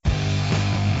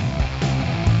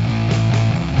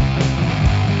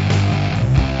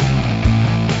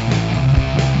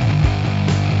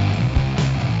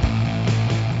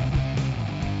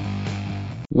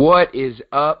What is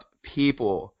up,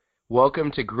 people?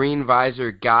 Welcome to Green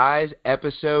Visor Guys,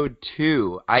 Episode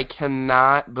 2. I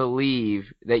cannot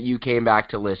believe that you came back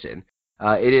to listen.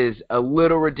 It is a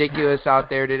little ridiculous out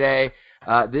there today.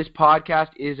 This podcast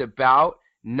is about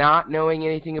not knowing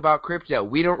anything about crypto.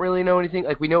 We don't really know anything.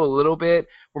 Like, we know a little bit.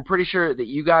 We're pretty sure that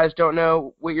you guys don't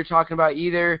know what you're talking about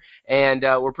either, and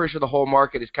we're pretty sure the whole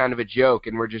market is kind of a joke,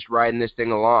 and we're just riding this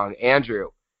thing along. Andrew,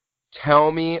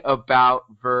 tell me about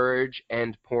Verge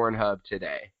and Pornhub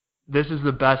today. This is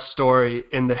the best story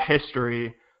in the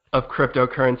history of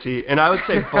cryptocurrency, and I would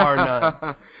say bar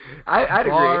none. I'd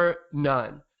agree. Bar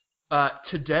none.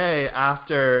 Today,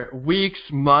 after weeks,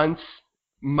 months,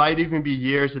 might even be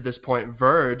years at this point,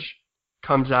 Verge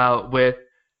comes out with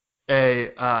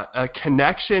a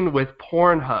connection with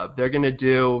Pornhub. They're going to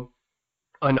do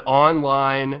an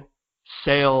online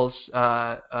sales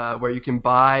where you can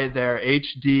buy their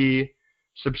HD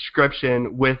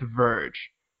subscription with Verge.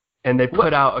 And they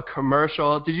put out a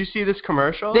commercial. Did you see this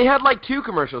commercial? They had like two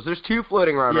commercials. There's two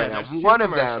floating around right now.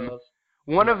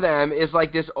 One of them is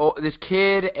like this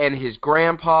kid and his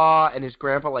grandpa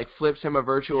like flips him a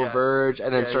virtual Verge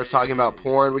and then starts talking about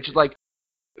porn, which is like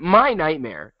my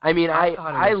nightmare. I mean,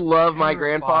 I love my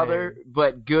grandfather,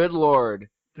 but good Lord.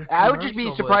 I would just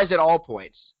be surprised at all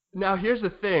points. Now, here's the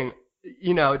thing.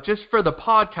 You know, just for the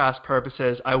podcast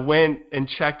purposes, I went and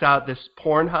checked out this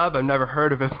Pornhub. I've never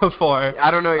heard of it before.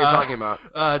 I don't know what you're talking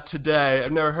about. Today,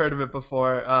 I've never heard of it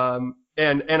before.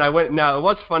 And I went. Now,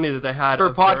 what's funny that they had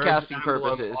for podcasting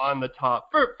purposes on the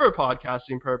top for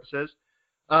podcasting purposes.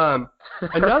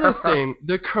 Another thing,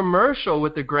 the commercial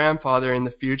with the grandfather in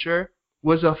the future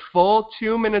was a full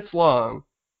 2 minutes long.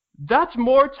 That's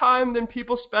more time than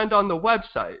people spend on the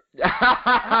website. Who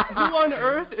on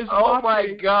earth is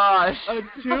watching a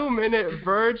 2-minute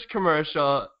Verge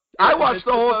commercial? I watched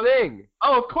the whole thing.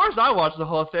 Oh, of course I watched the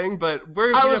whole thing, but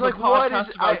we're going to have a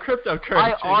podcast about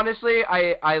cryptocurrency.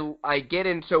 I get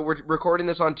in, so we're recording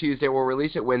this on Tuesday, we'll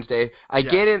release it Wednesday.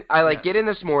 Get in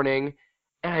this morning,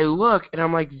 and I look, and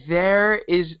I'm like,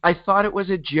 I thought it was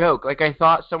a joke. Like, I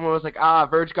thought someone was like,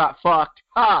 Verge got fucked.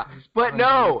 But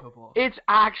no, it's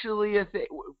actually a thing.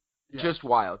 Just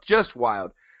wild.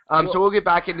 So we'll get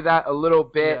back into that a little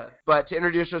bit. Yeah. But to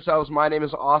introduce ourselves, my name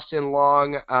is Austin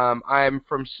Long. I'm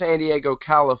from San Diego,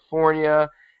 California,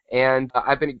 and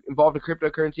I've been involved in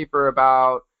cryptocurrency for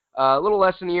about a little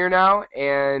less than a year now.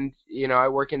 And, you know, I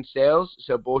work in sales,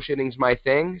 so bullshitting's my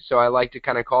thing. So I like to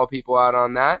kind of call people out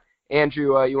on that.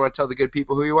 Andrew, you want to tell the good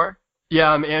people who you are? Yeah,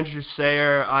 I'm Andrew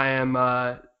Sayer. I am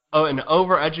an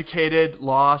overeducated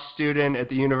law student at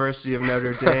the University of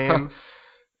Notre Dame.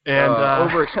 And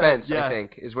overexpense, I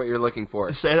think, is what you're looking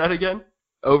for. Say that again?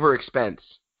 Overexpense.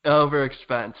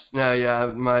 No,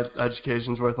 yeah, my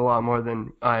education's worth a lot more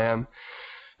than I am.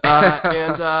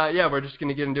 We're just going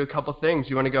to get into a couple things.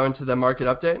 You want to go into the market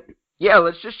update? Yeah,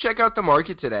 let's just check out the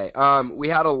market today. We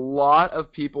had a lot of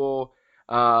people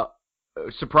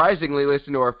surprisingly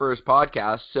listen to our first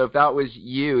podcast. So if that was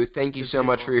you, thank you so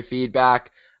much for your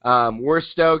feedback. We're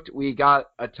stoked. We got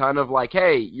a ton of like,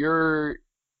 hey, you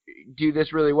do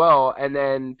this really well, and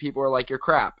then people are like, you're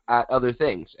crap at other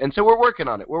things. And so we're working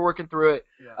on it. We're working through it.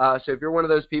 Yeah. So if you're one of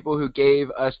those people who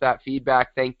gave us that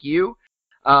feedback, thank you.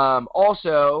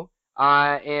 Also,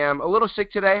 I am a little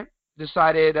sick today.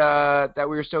 Decided that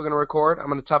we were still going to record. I'm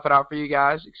going to tough it out for you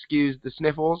guys. Excuse the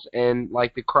sniffles and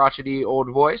like the crotchety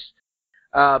old voice.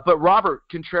 But Robert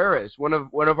Contreras, one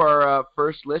of our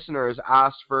first listeners,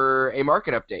 asked for a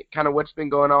market update. Kind of what's been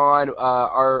going on.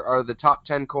 Are the top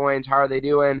 10 coins? How are they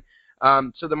doing?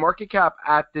 So the market cap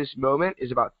at this moment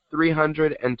is about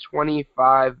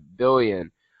 $325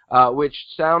 billion, which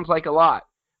sounds like a lot,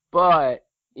 but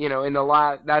you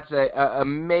know, that's a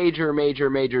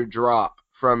major drop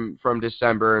from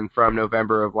December and from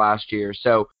November of last year.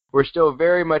 So we're still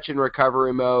very much in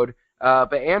recovery mode.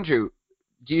 But Andrew,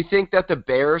 do you think that the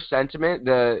bear sentiment,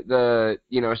 the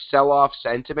sell-off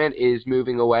sentiment is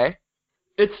moving away?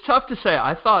 It's tough to say.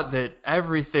 I thought that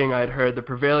everything I'd heard, the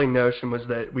prevailing notion was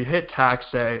that we hit tax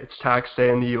day. It's tax day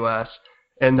in the U.S.,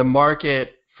 and the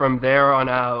market from there on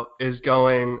out is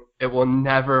going, it will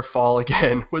never fall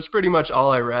again, was pretty much all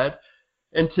I read.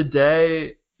 And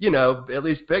today, you know, at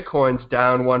least Bitcoin's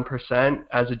down 1%.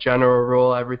 As a general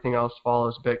rule, everything else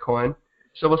follows Bitcoin.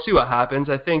 So we'll see what happens.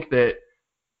 I think that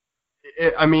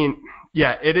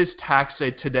it is tax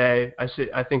day today.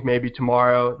 I think maybe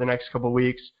tomorrow, the next couple of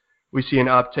weeks, we see an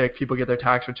uptick. People get their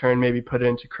tax return, maybe put it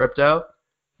into crypto.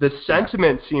 The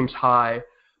sentiment seems high.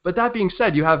 But that being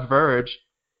said, you have Verge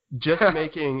just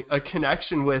making a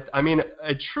connection with,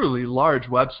 a truly large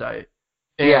website.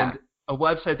 And a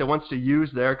website that wants to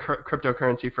use their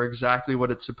cryptocurrency for exactly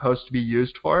what it's supposed to be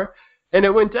used for, and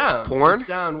it went down. Porn? It's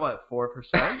down, what,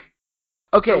 4%?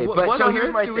 Okay, so but what so on here's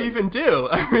earth my do thing. we even do?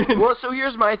 I mean, Well, so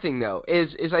here's my thing though.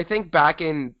 Is I think back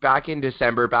in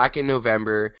December, back in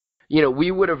November,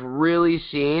 we would have really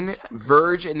seen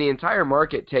Verge and the entire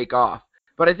market take off.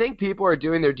 But I think people are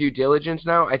doing their due diligence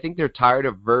now. I think they're tired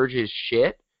of Verge's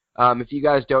shit. If you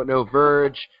guys don't know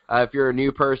Verge, if you're a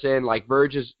new person, like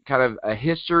Verge is kind of a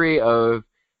history of,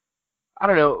 I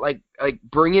don't know, like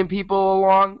bringing people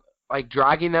along, like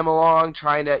dragging them along,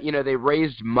 trying to, they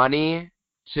raised money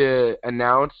to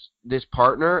announce this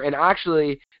partner, and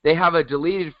actually they have a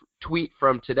deleted tweet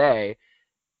from today,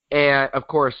 and of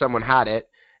course someone had it,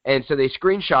 and so they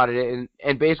screenshotted it,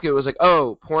 and basically it was like,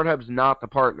 oh, Pornhub's not the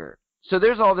partner. So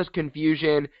there's all this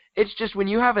confusion. It's just when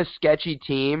you have a sketchy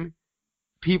team,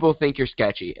 people think you're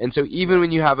sketchy, and so even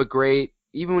when you have a great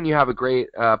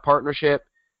partnership,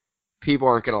 people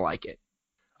aren't going to like it.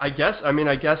 I guess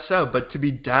so, but to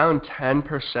be down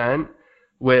 10%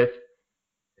 with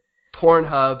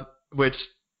Pornhub, which,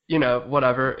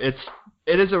 whatever, it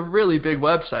is a really big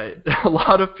website. A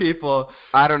lot of people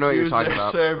I don't know what you're use talking their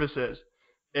about. services.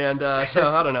 And so,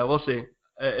 I don't know, we'll see.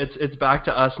 It's back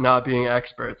to us not being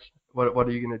experts. What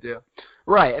are you going to do?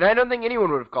 Right, and I don't think anyone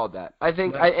would have called that. I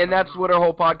think, and that's what our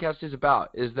whole podcast is about,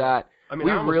 is that we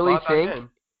really think,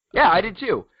 yeah, I did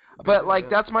too. But,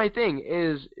 that's my thing,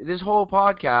 is this whole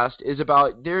podcast is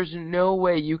about, there's no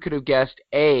way you could have guessed,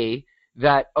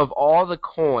 that of all the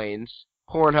coins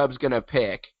Pornhub's going to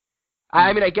pick,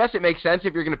 I mean, I guess it makes sense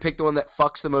if you're going to pick the one that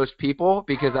fucks the most people,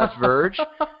 because that's Verge,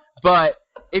 but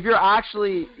if you're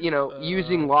actually,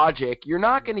 using logic, you're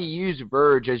not going to use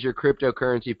Verge as your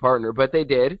cryptocurrency partner, but they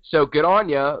did, so good on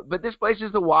you. But this place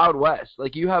is the Wild West.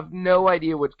 Like, you have no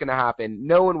idea what's going to happen.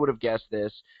 No one would have guessed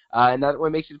this, and that's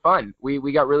what makes it fun.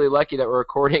 We got really lucky that we're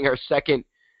recording our second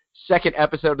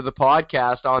episode of the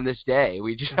podcast on this day.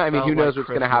 Who knows what's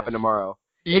going to happen tomorrow?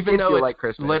 Even though it's like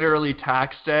Christmas. Literally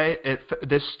tax day,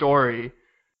 this story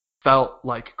felt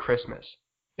like Christmas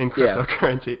in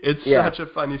cryptocurrency. It's such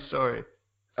a funny story.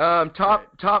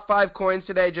 Top 5 coins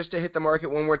today, just to hit the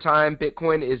market one more time.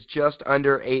 Bitcoin is just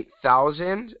under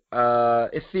 8,000.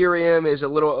 Ethereum is a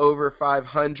little over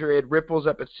 500. Ripple's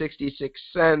up at 66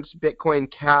 cents.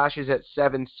 Bitcoin Cash is at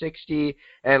 760,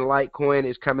 and Litecoin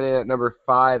is coming in at number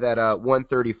 5 at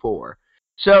 134.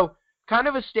 So kind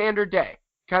of a standard day.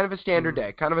 Kind of a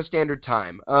standard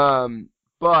time.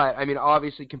 But, I mean,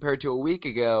 obviously, compared to a week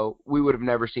ago, we would have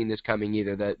never seen this coming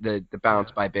either, the bounce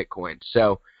by Bitcoin.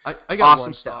 So, I got awesome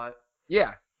one stuff. thought.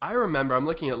 Yeah. I remember, I'm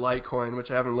looking at Litecoin,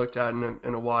 which I haven't looked at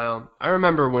in a while. I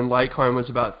remember when Litecoin was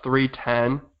about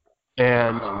 310,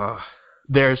 and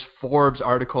there's Forbes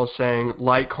articles saying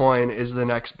Litecoin is the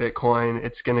next Bitcoin.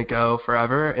 It's going to go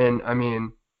forever. And, I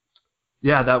mean,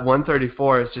 yeah, that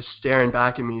 134 is just staring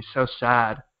back at me so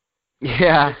sad.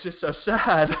 Yeah. It's just so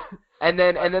sad. And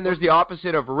then there's the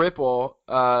opposite of Ripple.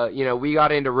 We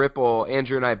got into Ripple,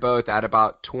 Andrew and I both, at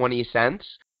about 20 cents.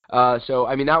 So,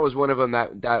 I mean, that was one of them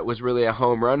that was really a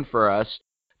home run for us.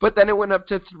 But then it went up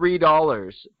to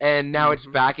 $3, and now it's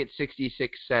back at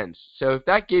 66 cents. So if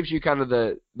that gives you kind of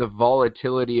the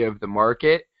volatility of the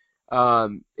market,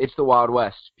 it's the Wild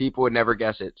West. People would never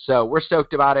guess it. So we're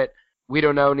stoked about it. We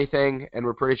don't know anything, and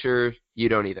we're pretty sure you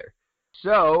don't either.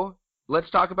 So let's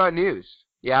talk about news.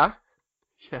 Yeah?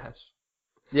 Yes.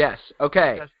 Yes.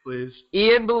 Okay. Yes, please.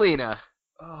 Ian Bellina.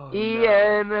 Oh,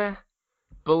 Ian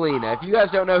Bellina. If you guys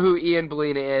don't know who Ian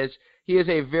Bellina is, he is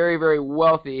a very, very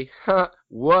wealthy,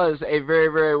 was a very,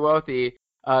 very wealthy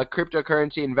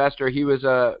cryptocurrency investor. He was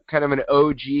a kind of an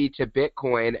OG to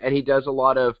Bitcoin, and he does a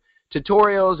lot of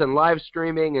tutorials and live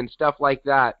streaming and stuff like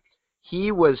that.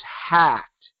 He was hacked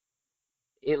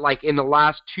in the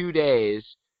last 2 days,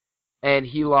 and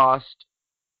he lost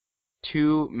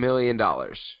 $2 million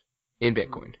in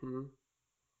Bitcoin. Mm-hmm.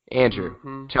 Andrew,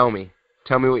 tell me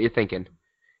what you're thinking.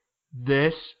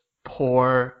 This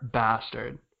poor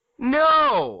bastard.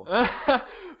 No!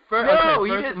 No.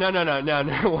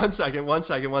 One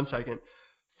second.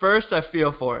 First, I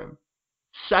feel for him.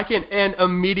 Second, and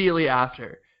immediately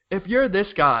after, if you're this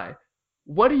guy,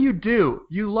 what do?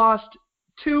 You lost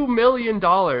 $2 million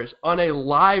on a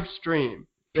live stream.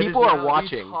 People are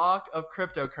watching. The talk of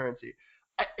cryptocurrency.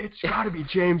 It's got to be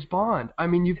James Bond. I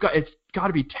mean, it's got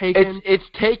to be Taken. It's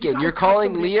Taken. You're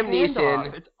calling Liam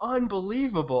Neeson. It's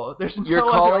unbelievable. You're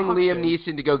calling Liam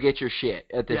Neeson to go get your shit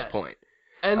at this point.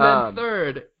 And then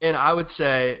third, and I would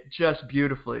say just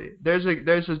beautifully, there's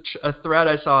a thread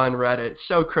I saw on Reddit,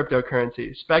 so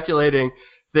cryptocurrency, speculating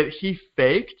that he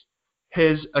faked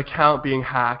his account being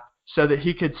hacked so that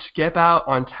he could skip out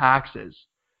on taxes.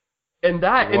 And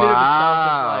that in and of itself is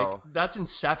Wow. like, that's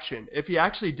inception. If he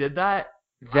actually did that,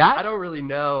 That I don't really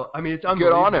know. I mean, it's good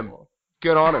unbelievable. on him.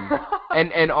 Good on him.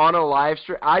 And on a live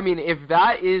stream, I mean, if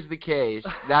that is the case,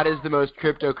 that is the most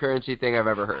cryptocurrency thing I've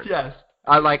ever heard. Yes.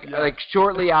 Like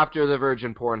shortly after the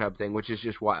Virgin Pornhub thing, which is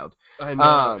just wild. I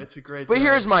know. It's a great But thing.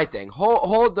 here's my thing.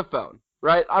 Hold the phone,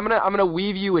 right? I'm gonna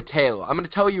weave you a tale. I'm gonna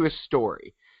tell you a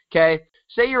story. Okay?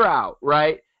 Say you're out,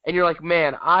 right? And you're like,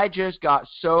 man, I just got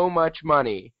so much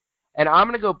money, and I'm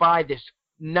gonna go buy this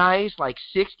nice, like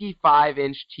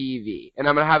 65-inch TV, and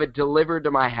I'm gonna have it delivered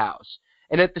to my house.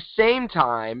 And at the same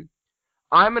time,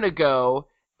 I'm gonna go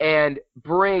and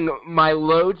bring my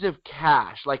loads of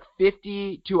cash, like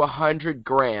 50 to 100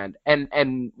 grand,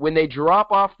 and when they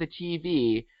drop off the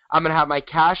TV, I'm going to have my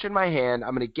cash in my hand,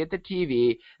 I'm going to get the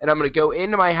TV, and I'm going to go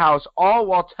into my house, all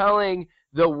while telling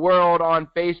the world on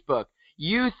Facebook,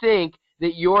 you think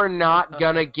that you're not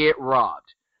going to get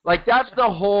robbed. Like, that's the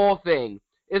whole thing.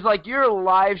 It's like you're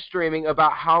live streaming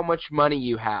about how much money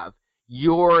you have.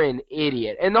 You're an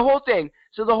idiot. And the whole thing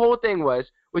was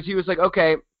he was like,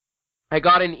 okay, I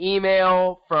got an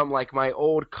email from like my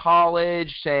old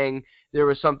college saying there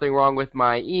was something wrong with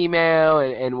my email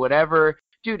and whatever.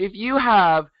 Dude, if you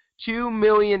have $2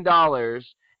 million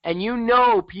and you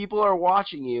know people are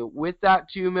watching you with that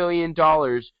 $2 million,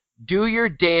 do your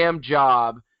damn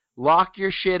job, lock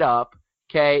your shit up,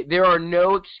 okay? There are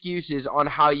no excuses on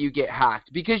how you get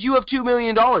hacked because you have $2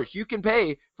 million. You can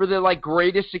pay for the like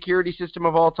greatest security system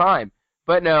of all time.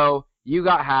 But no, you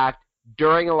got hacked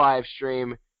during a live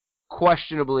stream.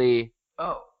 Questionably,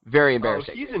 very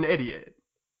embarrassing. He's an idiot.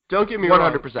 Don't get me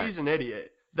wrong. 100%. He's an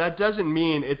idiot. That doesn't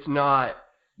mean it's not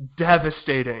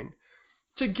devastating.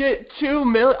 To get 2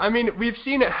 million, I mean, we've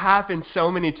seen it happen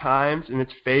so many times, and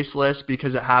it's faceless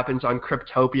because it happens on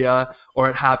Cryptopia or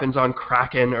it happens on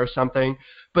Kraken or something.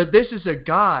 But this is a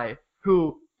guy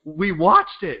who, we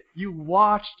watched it. You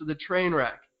watched the train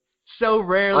wreck. So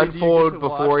rarely unfold do you get to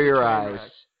before watch your the eyes.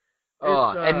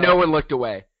 train wreck. And no one looked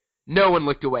away. No one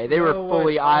looked away. They were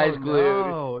fully eyes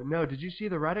glued. No. Did you see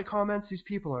the Reddit comments? These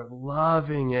people are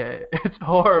loving it. It's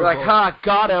horrible. They're like, ha,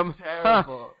 got him.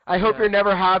 Terrible. I hope you're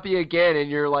never happy again and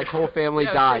your like whole family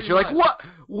dies. You're like, what?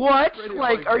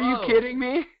 Like, are you kidding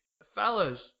me?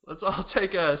 Fellas, let's all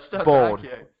take a step Bold.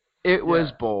 back here. It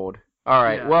was bold. All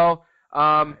right. Yeah. Well,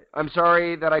 I'm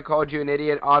sorry that I called you an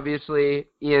idiot. Obviously,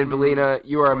 Ian Bellina,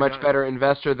 you are a much better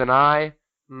investor than I.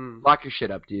 Lock your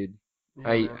shit up, dude.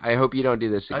 Yeah, I hope you don't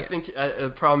do this again. I think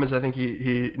the problem is I think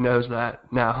he knows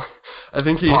that now. I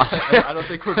think I don't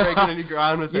think we're breaking any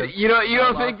ground with him. You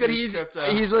don't think that he's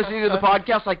listening to the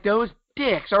podcast like those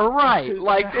dicks are right?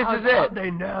 Like this is it. How did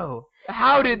they know?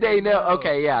 How did they know?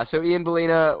 Okay, yeah. So Ian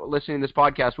Bellina, listening to this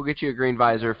podcast, we'll get you a green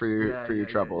visor for your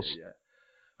troubles. Yeah.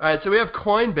 All right, so we have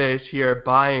Coinbase here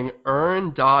buying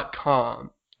Earn.com,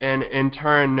 and in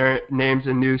turn names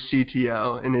a new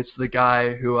CTO, and it's the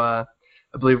guy who I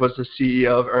believe was the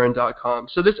CEO of Earn.com.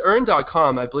 So this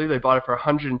Earn.com, I believe they bought it for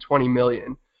 $120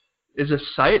 million, is a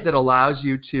site that allows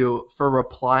you to, for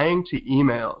replying to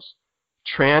emails,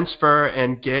 transfer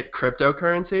and get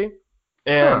cryptocurrency.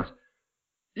 And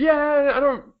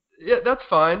that's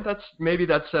fine. Maybe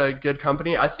that's a good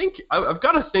company. I think I've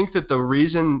got to think that the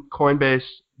reason Coinbase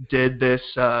did this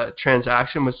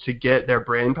transaction was to get their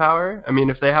brain power. I mean,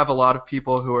 if they have a lot of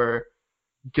people who are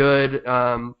good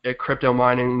at crypto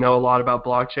mining, know a lot about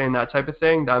blockchain, that type of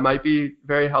thing, that might be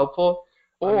very helpful.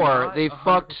 Or they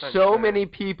fucked so many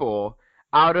people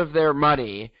out of their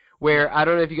money where, I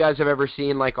don't know if you guys have ever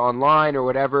seen like online or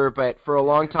whatever, but for a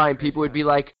long time people would be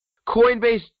like,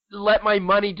 Coinbase let my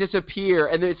money disappear,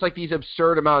 and it's like these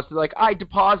absurd amounts. They're like, I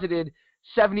deposited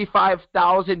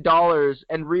 $75,000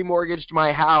 and remortgaged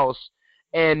my house,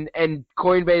 and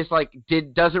Coinbase like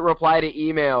doesn't reply to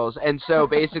emails, and so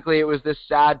basically it was this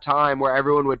sad time where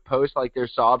everyone would post like their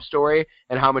sob story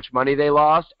and how much money they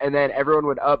lost, and then everyone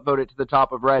would upvote it to the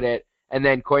top of Reddit, and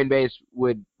then Coinbase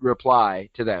would reply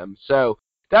to them. So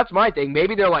that's my thing.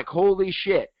 Maybe they're like, holy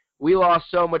shit, we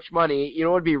lost so much money. You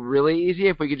know, it would be really easy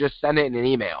if we could just send it in an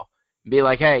email and be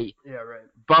like, hey,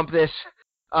 bump this.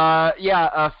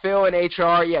 Phil and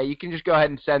HR, you can just go ahead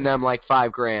and send them like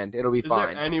 $5,000. It'll be fine.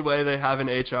 Is there any way they have an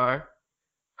HR?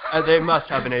 They must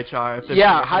have an HR.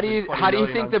 How do you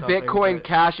think the Bitcoin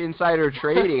Cash insider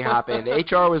trading happened?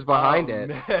 HR was behind it.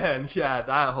 Man, yeah,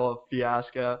 that whole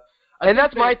fiasco. And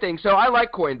that's my thing. So I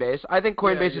like Coinbase. I think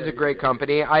Coinbase is a great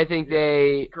company. I think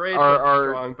they are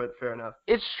strong, but fair enough.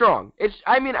 It's strong.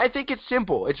 I think it's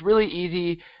simple. It's really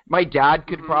easy. My dad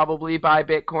could probably buy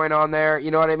Bitcoin on there.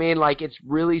 You know what I mean? Like, it's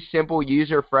really simple,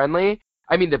 user friendly.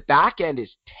 I mean, the back end is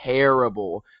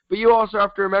terrible. But you also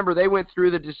have to remember they went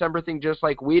through the December thing just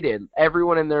like we did.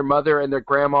 Everyone and their mother and their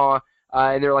grandma,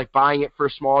 and they're like buying it for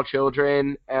small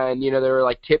children, and they were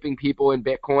like tipping people in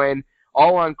Bitcoin,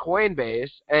 all on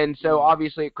Coinbase. And so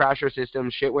obviously it crashed our system.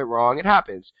 Shit went wrong. It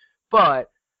happens. But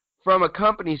from a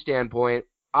company standpoint,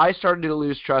 I started to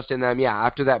lose trust in them,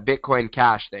 after that Bitcoin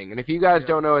Cash thing. And if you guys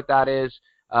don't know what that is,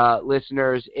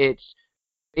 listeners, it's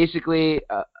basically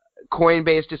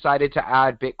Coinbase decided to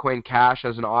add Bitcoin Cash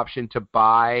as an option to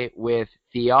buy with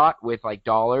fiat, with like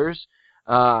dollars.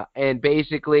 And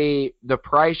basically the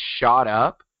price shot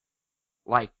up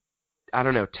like, I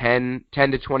don't know, 10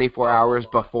 to 24 hours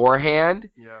beforehand,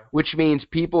 which means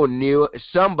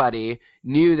somebody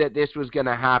knew that this was going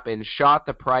to happen, shot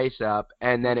the price up,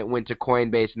 and then it went to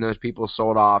Coinbase, and those people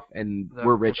sold off and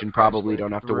were rich and probably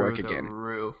don't have to work again. The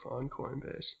roof on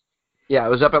Coinbase. Yeah, it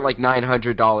was up at like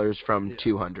 $900 from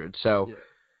 $200. So,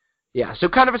 so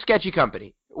kind of a sketchy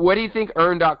company. What do you think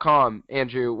Earn.com,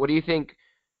 Andrew? What do you think?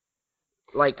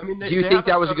 Like, do you think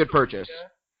that was a good purchase?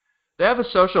 They have a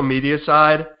social media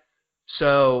side.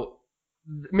 So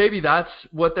maybe that's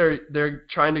what they're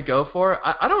trying to go for.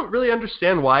 I don't really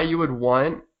understand why you would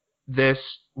want this,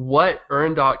 what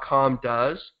Earn.com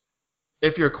does,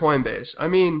 if you're Coinbase. I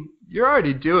mean, you're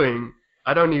already doing,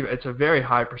 it's a very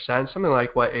high percent, something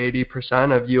like,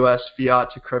 80% of U.S. fiat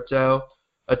to crypto.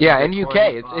 And UK.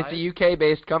 It's a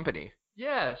UK-based company.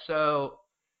 Yeah, so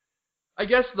I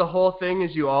guess the whole thing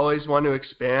is you always want to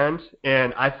expand,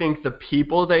 and I think the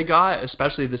people they got,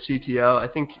 especially the CTO, I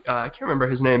think, I can't remember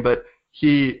his name, but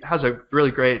he has a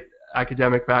really great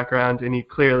academic background, and he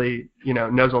clearly,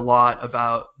 knows a lot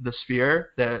about the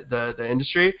sphere, the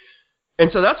industry. And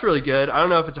so that's really good. I don't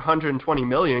know if it's 120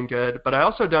 million good, but I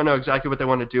also don't know exactly what they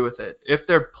want to do with it. If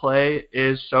their play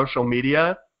is social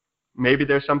media, maybe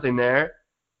there's something there.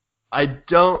 I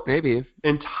don't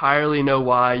entirely know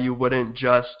why you wouldn't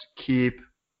just keep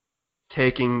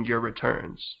taking your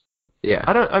returns. Yeah.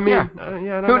 I don't know.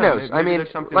 Who knows? Maybe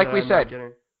like we said,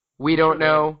 we don't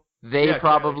know. They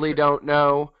probably don't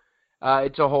know.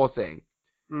 It's a whole thing.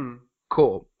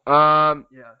 Cool.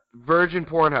 Virgin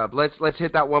Pornhub. Let's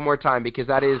hit that one more time because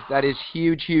that is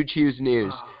huge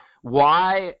news.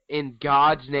 Why in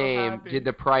God's name did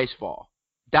the price fall?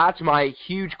 That's my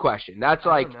huge question. That's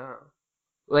like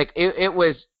it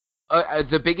was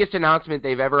the biggest announcement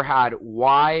they've ever had.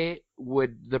 Why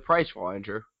would the price fall,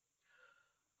 Andrew?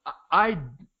 I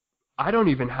don't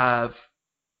even have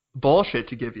bullshit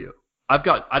to give you. I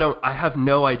have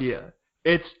no idea.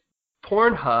 It's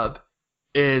Pornhub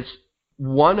is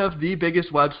one of the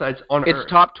biggest websites on Earth.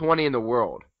 It's top 20 in the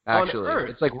world, actually. On Earth.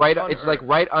 It's like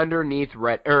right underneath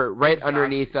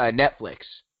underneath Netflix.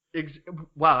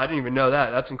 Wow, I didn't even know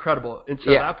that. That's incredible. And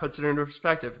so that puts it into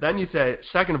perspective. Then you say,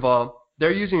 second of all,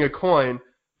 they're using a coin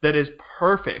that is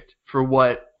perfect for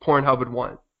what Pornhub would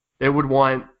want. They would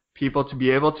want people to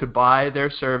be able to buy their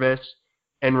service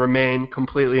and remain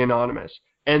completely anonymous.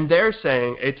 And they're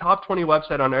saying, a top 20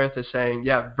 website on Earth is saying,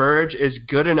 Verge is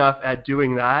good enough at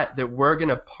doing that we're going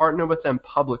to partner with them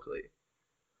publicly.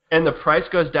 And the price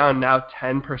goes down now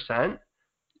 10%.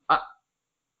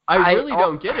 I really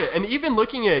don't get it. And even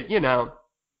looking at,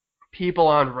 people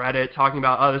on Reddit talking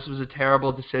about, this was a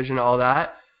terrible decision, all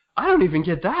that, I don't even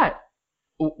get that.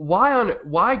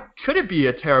 Why could it be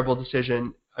a terrible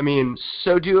decision? I mean,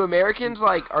 so do Americans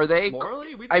are they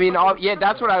morally?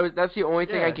 That's the only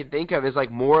thing I can think of is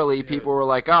morally people were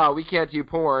like, we can't do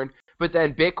porn, but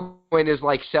then Bitcoin is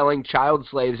selling child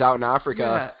slaves out in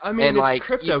Africa. Yeah, I mean, and it's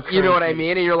cryptocurrency. You know what I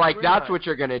mean? And you're like, that's what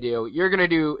you're gonna do. You're gonna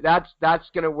do that's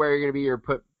where you're gonna be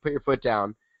put your foot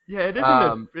down. Yeah, it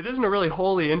isn't a really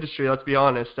holy industry, let's be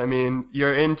honest. I mean,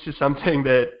 you're into something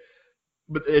that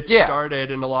it started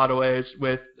in a lot of ways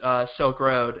with Silk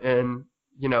Road, and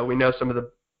we know some of the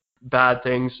bad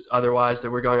things otherwise that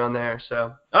were going on there.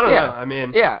 So I don't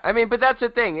know. But that's the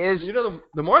thing is,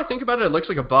 the more I think about it, it looks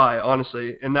like a buy,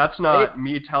 honestly, and that's not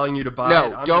me telling you to buy.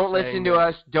 No, don't listen to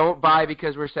us. Don't buy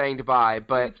because we're saying to buy.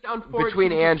 But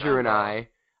between Andrew and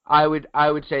I would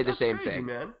say the same thing.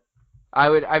 Man.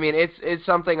 It's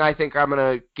something I think I'm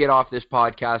gonna get off this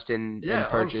podcast and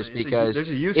purchase honestly, because there's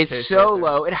a use it's case so right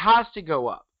low. It has to go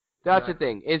up. That's the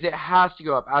thing. Is it has to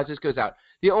go up as this goes out.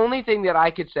 The only thing that I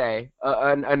could say,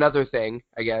 another thing,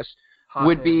 I guess,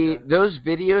 would be those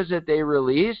videos that they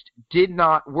released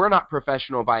were not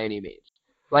professional by any means.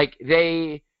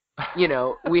 They,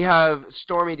 we have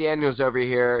Stormy Daniels over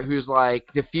here who's like,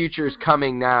 the future's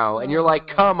coming now. And you're like,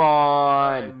 come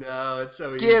on. I know, it's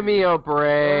so easy. Give me a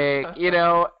break,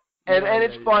 and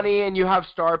it's funny and you have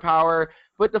star power.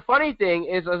 But the funny thing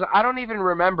is I don't even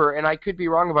remember, and I could be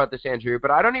wrong about this, Andrew,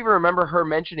 but I don't even remember her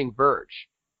mentioning Verge.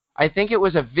 I think it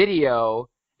was a video,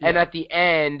 and at the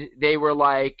end, they were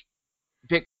like,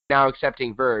 Bitcoin now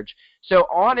accepting Verge. So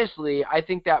honestly, I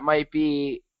think that might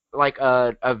be like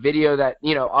a video that,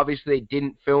 obviously they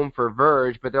didn't film for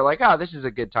Verge, but they're like, oh, this is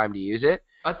a good time to use it.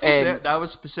 I think that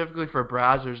was specifically for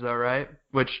browsers, though, right?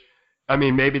 Which, I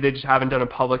mean, maybe they just haven't done a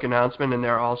public announcement, and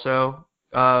they're also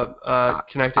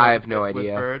connecting I have no with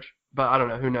idea. Verge. But I don't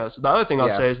know. Who knows? The other thing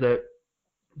I'll say is that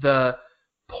the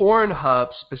Pornhub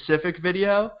specific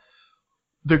video,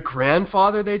 the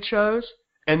grandfather they chose,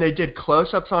 and they did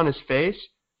close-ups on his face,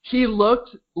 he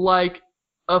looked like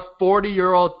a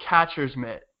 40-year-old catcher's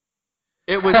mitt.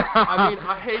 It was, I mean,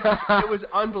 I hate this, it was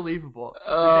unbelievable.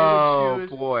 Oh,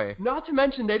 boy. Not to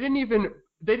mention, they didn't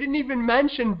even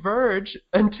mention Verge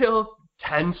until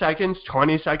 10 seconds,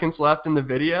 20 seconds left in the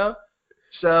video.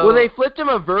 So, well, they flipped him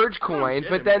a Verge coin,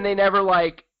 but then they never,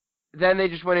 then they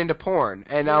just went into porn.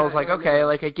 And I was like, okay,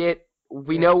 I get,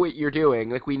 we know what you're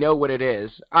doing. We know what it is.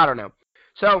 I don't know.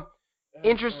 So,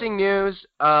 interesting news.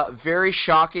 Very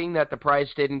shocking that the price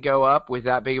didn't go up with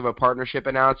that big of a partnership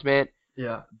announcement.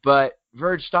 Yeah. But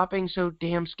Verge, stop being so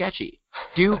damn sketchy.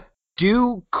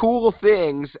 Do cool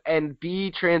things and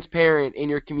be transparent in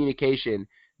your communication.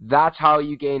 That's how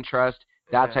you gain trust.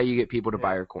 That's how you get people to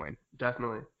buy your coin.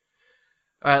 Definitely.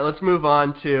 All right, let's move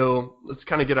on to, let's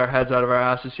kind of get our heads out of our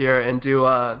asses here and do,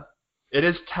 it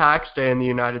is tax day in the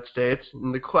United States.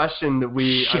 And the question that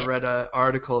I read an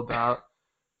article about,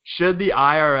 should the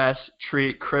IRS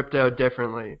treat crypto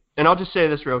differently? And I'll just say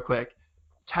this real quick.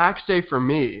 Tax day for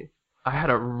me, I had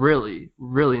a really,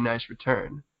 really nice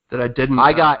return that I didn't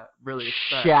really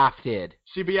expect. Shafted.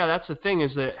 See, but yeah, that's the thing,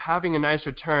 is that having a nice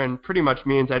return pretty much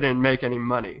means I didn't make any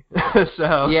money.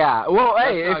 So yeah, well,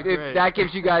 hey, if that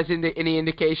gives you guys any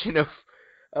indication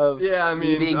of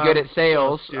being good at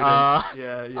sales,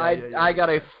 I got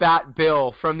a fat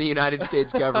bill from the United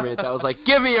States government that was like,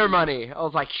 give me your money. I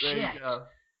was like, shit.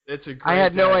 It's a great I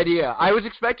had no day. idea. I was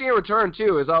expecting a return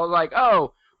too, as I was like,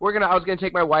 oh, I was gonna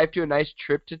take my wife to a nice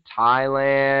trip to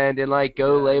Thailand and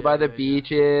go lay by the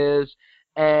beaches.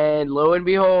 And lo and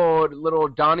behold, little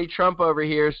Donnie Trump over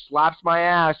here slaps my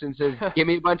ass and says, give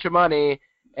me a bunch of money.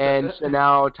 And so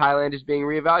now Thailand is being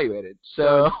reevaluated.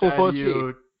 So we'll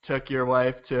you took your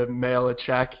wife to mail a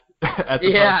check at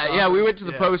the post office? Yeah, we went to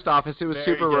the post office. It was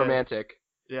super romantic.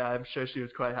 Yeah, I'm sure she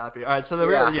was quite happy. All right, so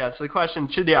so the question,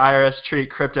 should the IRS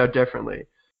treat crypto differently?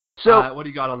 So what do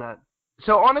you got on that?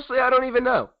 So honestly, I don't even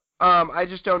know. I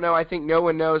just don't know. I think no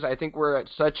one knows. I think we're at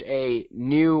such a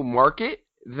new market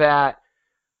that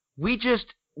we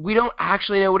don't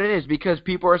actually know what it is, because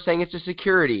people are saying it's a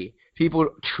security. People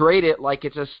trade it like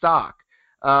it's a stock.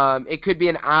 It could be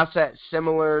an asset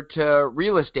similar to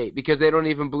real estate, because they don't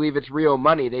even believe it's real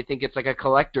money. They think it's like a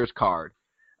collector's card.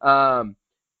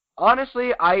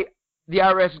 Honestly, the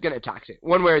IRS is going to tax it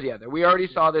one way or the other. We already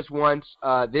saw this once.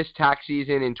 This tax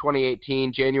season in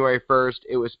 2018, January 1st,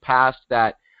 it was passed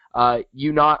that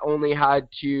you not only had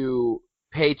to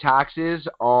pay taxes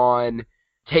on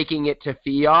taking it to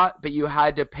fiat, but you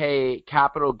had to pay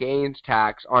capital gains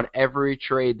tax on every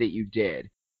trade that you did,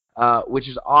 which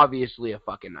is obviously a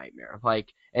fucking nightmare.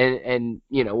 And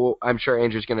I'm sure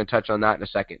Andrew's going to touch on that in a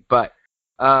second. But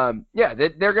they're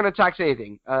going to tax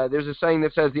anything. There's a saying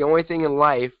that says the only thing in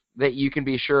life that you can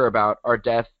be sure about are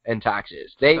death and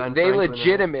taxes. They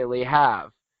legitimately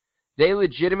have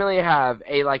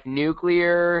a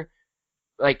nuclear,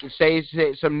 say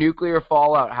some nuclear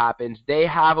fallout happens, they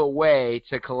have a way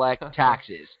to collect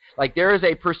taxes. There is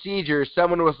a procedure.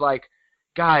 Someone was like,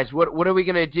 guys, what are we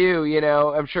gonna do?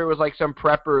 I'm sure it was some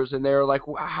preppers, and they were like,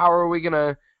 how are we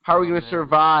gonna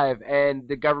survive? And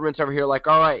the government's over here like,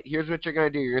 all right, here's what you're gonna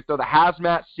do. You're gonna throw the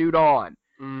hazmat suit on.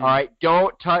 All right,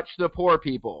 don't touch the poor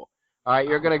people. All right,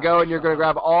 you're gonna go and you're gonna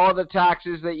grab all the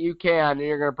taxes that you can, and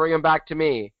you're gonna bring them back to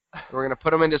me. We're gonna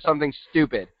put them into something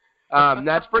stupid.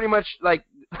 That's pretty much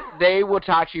they will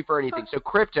tax you for anything. So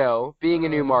crypto, being a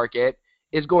new market,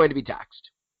 is going to be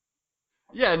taxed.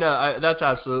 Yeah, no, that's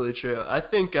absolutely true. I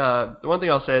think the one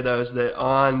thing I'll say though is that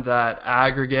on that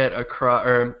aggregate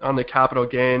or on the capital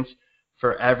gains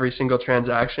for every single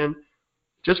transaction,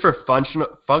 just for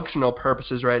functional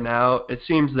purposes right now, it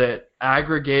seems that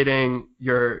aggregating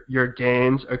your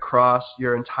gains across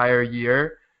your entire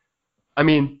year, I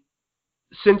mean,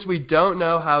 since we don't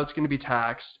know how it's going to be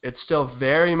taxed, it's still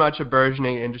very much a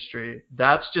burgeoning industry.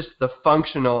 That's just the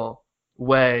functional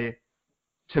way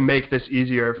to make this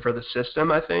easier for the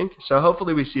system, I think. So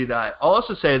hopefully we see that. I'll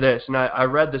also say this, and I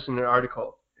read this in an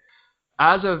article.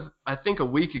 As of, I think, a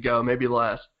week ago, maybe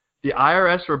less, the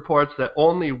IRS reports that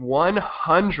only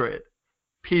 100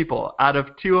 people out of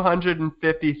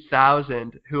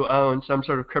 250,000 who own some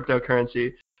sort of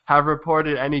cryptocurrency have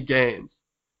reported any gains,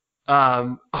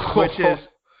 which is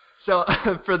so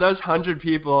for those 100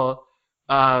 people.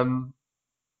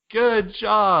 Good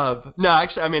job. No,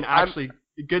 actually,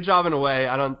 good job in a way.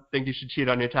 I don't think you should cheat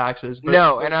on your taxes. But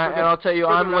no, and I'll tell you,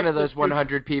 I'm one of those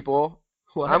 100 people.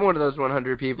 What? I'm one of those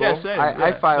 100 people. Yeah, same.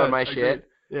 I file my shit.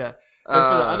 Yeah. And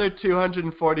for the other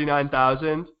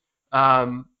 249,000,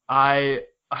 I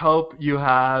hope you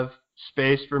have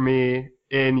space for me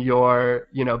in your,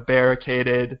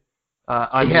 barricaded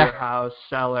under your house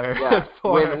cellar. Yeah.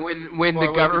 when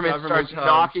the government starts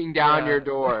knocking down your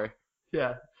door.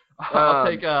 Yeah.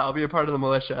 I'll be a part of the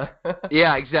militia.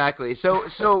 Yeah, exactly.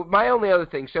 So my only other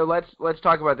thing. So let's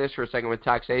talk about this for a second with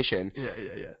taxation.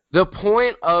 Yeah. The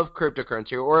point of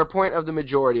cryptocurrency, or a point of the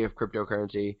majority of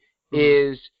cryptocurrency,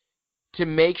 is to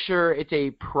make sure it's a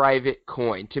private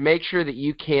coin, to make sure that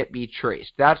you can't be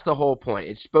traced. That's the whole point.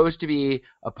 It's supposed to be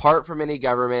apart from any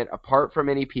government, apart from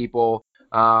any people.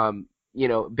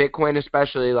 Bitcoin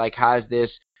especially has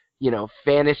this,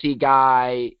 fantasy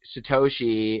guy,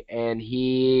 Satoshi, and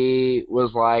he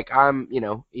was like,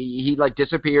 he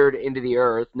disappeared into the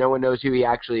earth. No one knows who he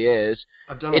actually is.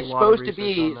 It's supposed to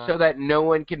be so that no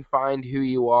one can find who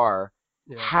you are.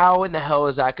 Yeah. How in the hell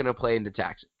is that going to play into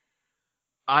taxes?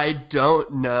 I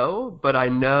don't know, but I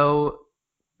know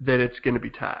that it's going to be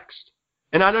taxed.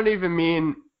 And I don't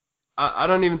even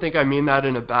think I mean that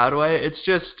in a bad way. It's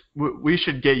just we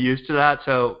should get used to that.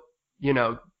 So,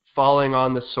 falling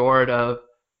on the sword of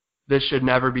this should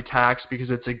never be taxed because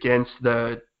it's against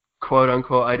the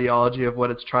quote-unquote ideology of what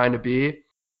it's trying to be,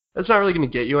 that's not really going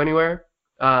to get you anywhere.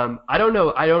 I don't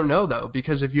know though,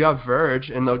 because if you have Verge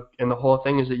and the whole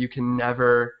thing is that you can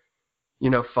never,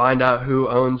 find out who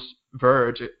owns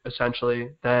Verge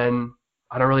essentially, then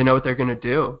I don't really know what they're going to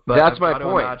do. But that's my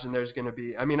point. I imagine there's going to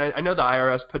be. I know the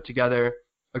IRS put together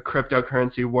a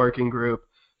cryptocurrency working group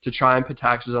to try and put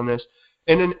taxes on this,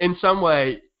 and in some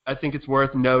way, I think it's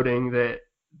worth noting that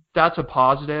that's a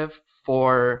positive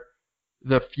for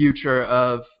the future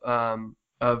of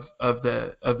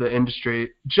the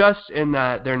industry, just in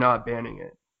that they're not banning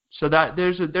it. So that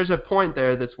there's a point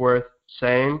there that's worth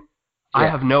saying. Yeah. I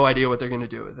have no idea what they're going to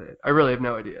do with it. I really have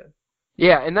no idea.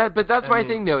 Yeah, but that's my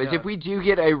thing though, is if we do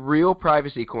get a real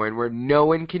privacy coin where no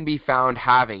one can be found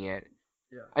having it,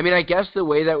 I guess the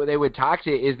way that they would tax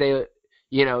it is they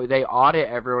audit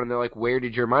everyone and they're like, where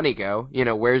did your money go?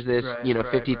 Where's this,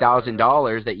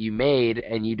 $50,000 that you made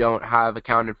and you don't have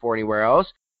accounted for anywhere else?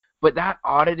 But that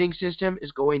auditing system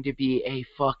is going to be a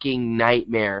fucking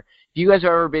nightmare. If you guys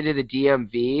have ever been to the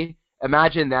DMV,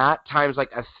 imagine that times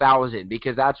 1,000,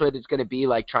 because that's what it's going to be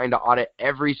like trying to audit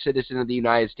every citizen of the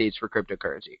United States for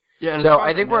cryptocurrency. Yeah, so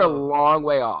I think we're a long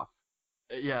way off.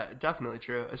 Yeah, definitely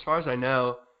true. As far as I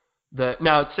know,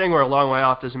 now saying we're a long way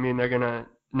off doesn't mean they're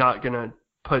not gonna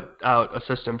put out a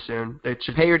system soon. They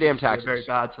should pay your damn taxes. A very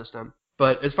bad system.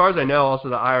 But as far as I know, also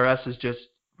the IRS is just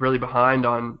really behind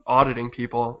on auditing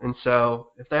people, and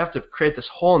so if they have to create this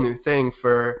whole new thing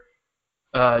for,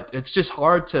 it's just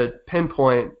hard to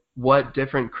pinpoint what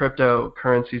different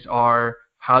cryptocurrencies are,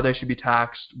 how they should be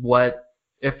taxed,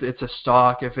 if it's a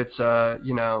stock, if it's I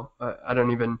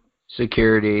don't even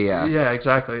security. Yeah,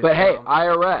 exactly. But hey,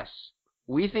 IRS,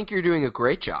 we think you're doing a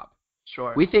great job.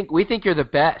 Sure. We think you're the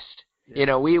best. Yeah.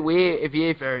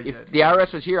 If the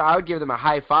IRS was here, I would give them a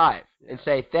high five and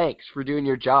say thanks for doing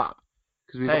your job,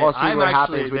 because we've all seen what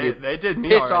happens when you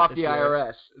piss off the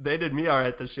IRS. They did me all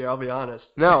right this year. I'll be honest.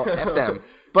 No, F them.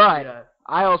 But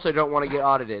I also don't want to get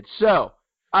audited. So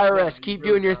IRS, keep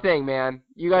doing your thing, man.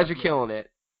 You guys are killing it.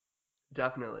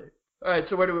 Definitely. All right,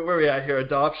 so where are we at here?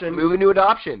 Adoption? Moving to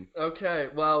adoption. Okay,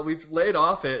 well, we've laid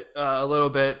off it a little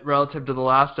bit relative to the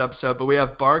last episode, but we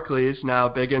have Barclays, now a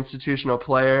big institutional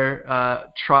player,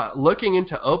 looking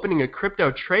into opening a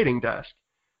crypto trading desk.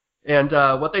 And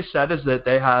what they said is that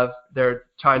they're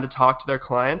trying to talk to their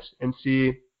clients and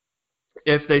see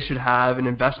if they should have an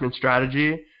investment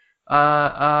strategy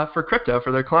for crypto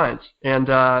for their clients.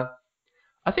 And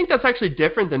I think that's actually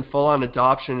different than full-on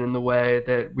adoption in the way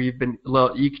that we've been a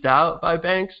little eked out by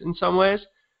banks in some ways.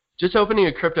 Just opening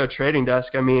a crypto trading desk,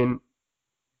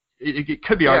 it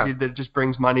could be argued that it just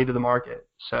brings money to the market.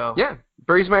 So yeah,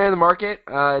 brings money to the market.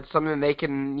 It's something they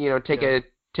can take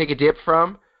a dip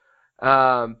from.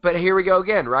 But here we go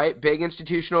again, right? Big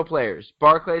institutional players.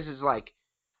 Barclays is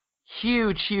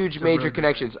huge major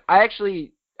connections. I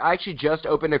actually just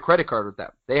opened a credit card with them.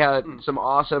 They had some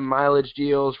awesome mileage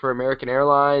deals for American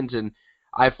Airlines, and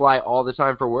I fly all the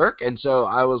time for work. And so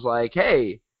I was like,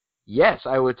 hey, yes,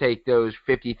 I would take those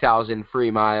 50,000 free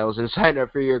miles and sign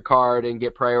up for your card and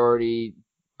get priority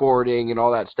boarding and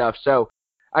all that stuff. So,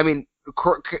 I mean,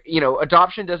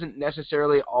 adoption doesn't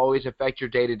necessarily always affect your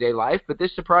day-to-day life, but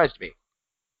this surprised me.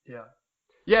 Yeah.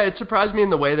 Yeah, it surprised me in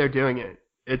the way they're doing it.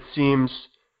 It seems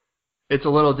it's a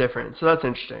little different, so that's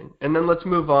interesting. And then let's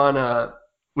move on.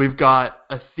 We've got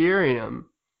Ethereum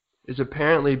is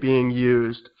apparently being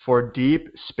used for deep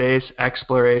space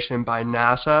exploration by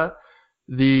NASA.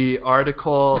 The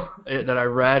article that I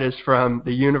read is from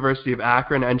the University of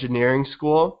Akron Engineering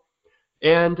School.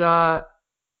 And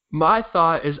my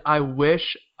thought is I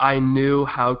wish I knew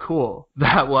how cool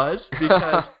that was,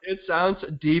 because it sounds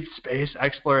deep space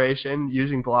exploration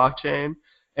using blockchain,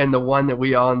 and the one that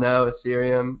we all know,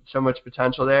 Ethereum, so much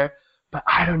potential there. But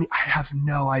I have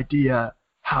no idea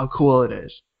how cool it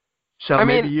is. So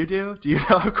maybe you do? Do you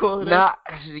know how cool it is?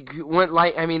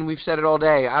 We've said it all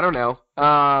day. I don't know.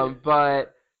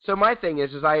 But so my thing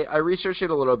is I researched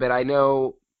it a little bit. I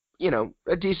know,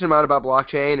 a decent amount about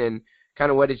blockchain and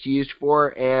kind of what it's used for.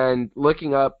 And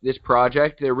looking up this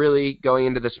project, they're really going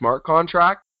into the smart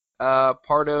contract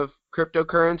part of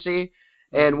cryptocurrency.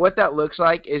 And what that looks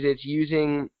like is it's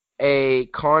using a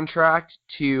contract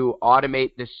to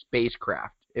automate the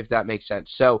spacecraft, if that makes sense.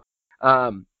 So,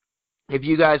 if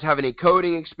you guys have any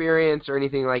coding experience or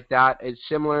anything like that, it's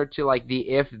similar to like the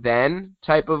if-then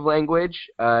type of language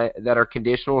that are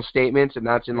conditional statements, and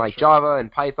that's in like Java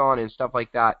and Python and stuff like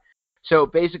that. So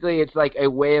basically it's like a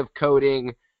way of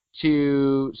coding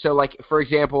so like, for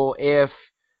example, if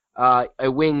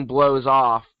a wing blows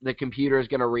off, the computer is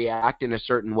going to react in a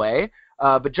certain way.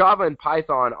 But Java and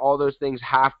Python, all those things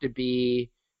have to be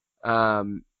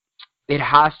it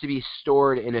has to be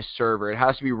stored in a server. It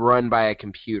has to be run by a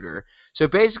computer. So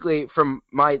basically, from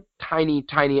my tiny,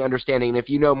 tiny understanding, and if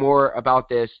you know more about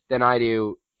this than I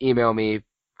do, email me,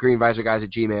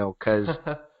 greenvisorguys@gmail.com, because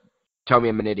tell me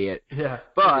I'm an idiot. Yeah.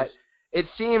 But it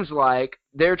seems like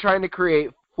they're trying to create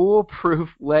foolproof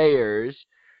layers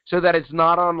so that it's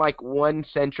not on like one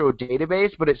central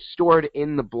database, but it's stored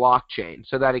in the blockchain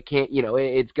so that it can't,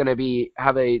 it's going to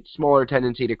have a smaller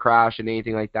tendency to crash and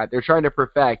anything like that. They're trying to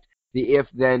perfect the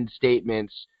if-then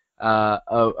statements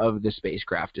of the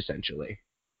spacecraft, essentially.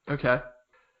 Okay.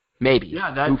 Maybe.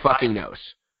 Yeah, who fucking knows?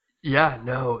 Yeah,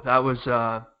 no, that was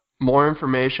more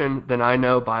information than I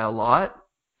know by a lot,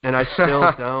 and I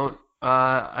still don't.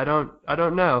 I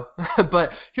don't know. But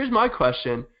here's my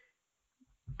question.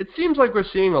 It seems like we're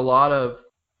seeing a lot of,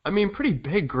 pretty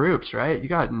big groups, right? You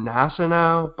got NASA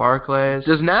now, Barclays.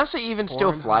 Does NASA even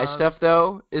still fly stuff,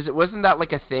 though? Wasn't that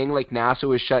like a thing, like NASA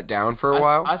was shut down for a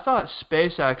while? I thought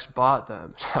SpaceX bought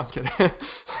them. I'm kidding.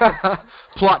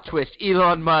 Plot twist.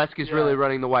 Elon Musk is really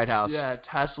running the White House. Yeah,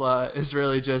 Tesla is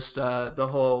really just the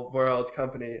whole world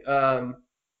company.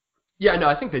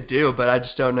 I think they do, but I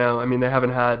just don't know. They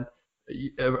haven't had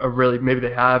maybe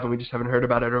they have, and we just haven't heard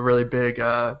about it, a really big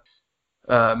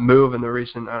move in the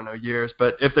recent, years.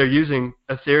 But if they're using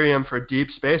Ethereum for deep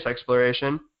space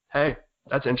exploration, hey,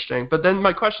 that's interesting. But then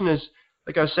my question is,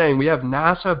 like I was saying, we have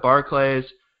NASA, Barclays.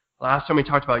 Last time we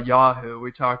talked about Yahoo,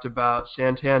 we talked about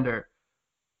Santander.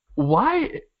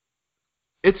 Why?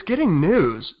 It's getting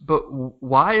news, but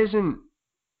why isn't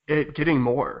it getting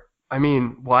more?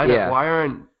 Why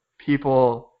aren't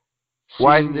people?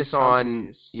 Why isn't this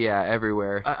on? Yeah,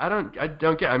 everywhere. I don't get.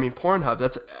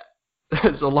 Pornhub.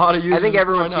 There's a lot of users. I think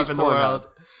everyone Pornhub in the Pornhub. world.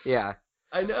 Yeah.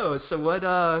 I know. So what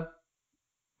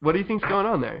do you think's going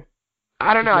on there?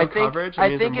 I don't know. I think there's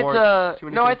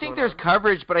on?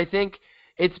 coverage, but I think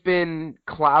it's been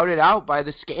clouded out by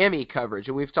the scammy coverage,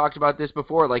 and we've talked about this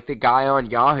before, like the guy on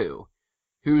Yahoo,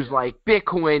 who's like,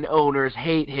 Bitcoin owners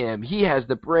hate him. He has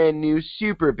the brand new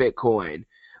super Bitcoin.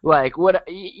 Like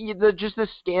just the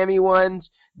scammy ones.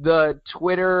 The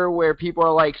Twitter where people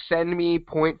are like, send me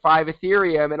 0.5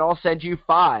 Ethereum and I'll send you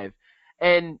 5.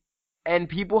 And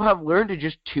people have learned to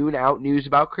just tune out news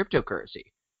about cryptocurrency,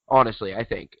 honestly, I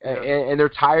think. Yeah. And they're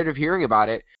tired of hearing about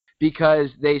it because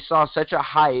they saw such a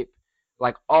hype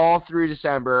like all through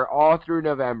December, all through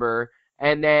November,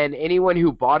 and then anyone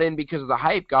who bought in because of the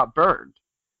hype got burned.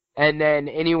 And then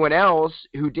anyone else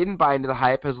who didn't buy into the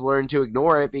hype has learned to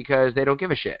ignore it because they don't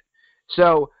give a shit.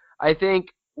 So I think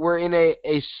we're in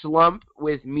a slump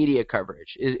with media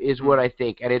coverage is what I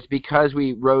think. And it's because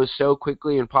we rose so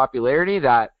quickly in popularity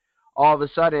that all of a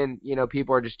sudden,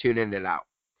 people are just tuning it out.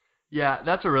 Yeah,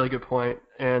 that's a really good point.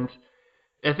 And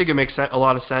I think it makes a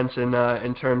lot of sense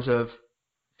in terms of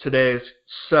today's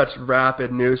such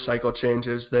rapid news cycle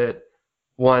changes that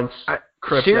once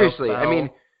crypto seriously, fell,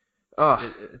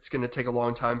 it's going to take a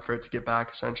long time for it to get back,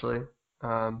 essentially.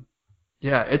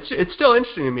 It's still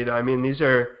interesting to me, though. These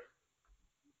are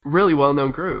really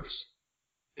well-known groups,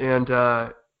 and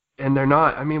they're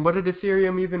not. What did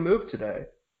Ethereum even move today?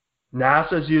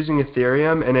 NASA's using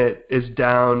Ethereum, and it is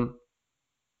down.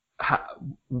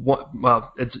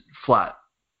 Well, it's flat.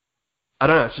 I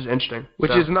don't know. It's just interesting.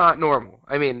 Which is not normal.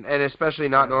 I mean, and especially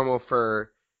not normal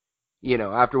for,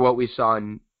 after what we saw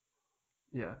in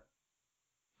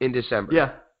December.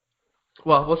 Yeah.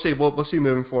 Well, we'll see. We'll see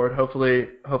moving forward. Hopefully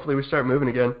we start moving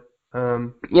again.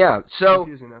 So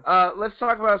let's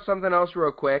talk about something else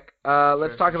real quick.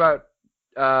 Let's talk about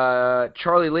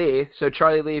Charlie Lee. So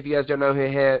Charlie Lee, if you guys don't know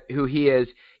who he is,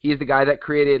 he's the guy that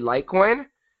created Litecoin.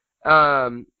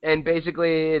 And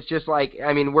basically it's just like,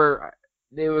 I mean,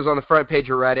 it was on the front page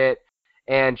of Reddit,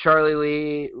 and Charlie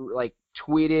Lee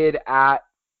tweeted at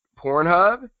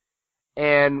Pornhub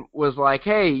and was like,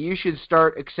 hey, you should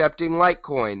start accepting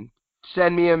Litecoin.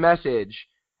 Send me a message.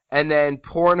 And then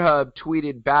Pornhub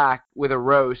tweeted back with a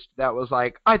roast that was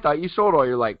like, I thought you sold all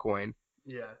your Litecoin.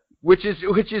 Yeah. Which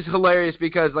is hilarious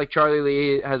because Charlie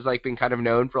Lee has been kind of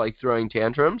known for throwing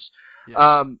tantrums.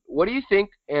 Yeah. What do you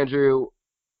think, Andrew?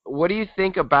 What do you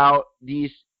think about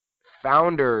these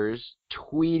founders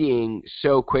tweeting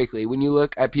so quickly? When you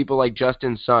look at people like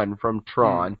Justin Sun from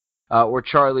Tron, or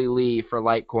Charlie Lee for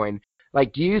Litecoin,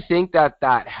 do you think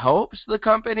that helps the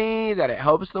company, that it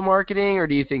helps the marketing, or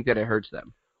do you think that it hurts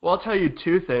them? Well, I'll tell you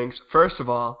two things. First of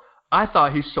all, I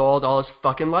thought he sold all his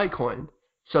fucking Litecoin.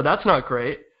 So that's not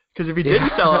great, because if he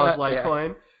didn't sell all his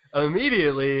Litecoin,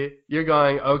 immediately you're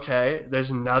going, okay,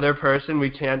 there's another person we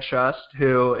can't trust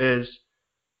who is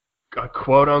a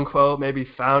quote-unquote maybe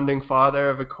founding father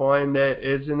of a coin that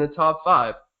is in the top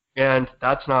 5. And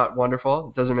that's not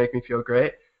wonderful. It doesn't make me feel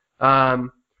great.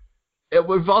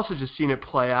 We've also just seen it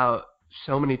play out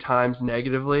so many times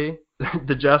negatively.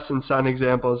 The Justin Sun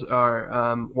examples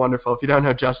are wonderful. If you don't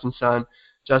know Justin Sun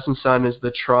is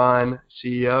the Tron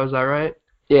CEO, is that right?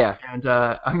 Yeah. And,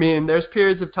 I mean, there's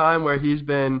periods of time where he's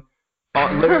been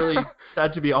literally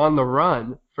said to be on the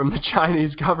run from the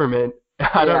Chinese government.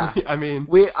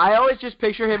 I always just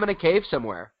picture him in a cave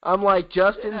somewhere. I'm like,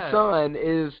 Justin Sun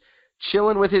is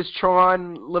chilling with his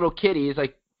Tron little kitties.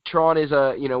 Tron is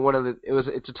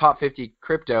it's a top 50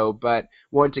 crypto, but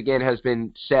once again has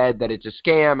been said that it's a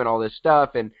scam and all this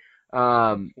stuff. And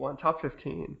top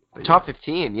 15. Top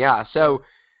 15, yeah. So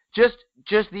just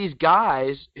these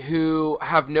guys who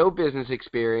have no business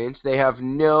experience, they have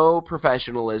no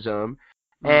professionalism,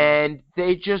 and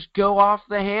they just go off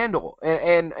the handle.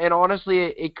 And honestly,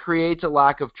 it creates a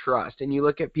lack of trust. And you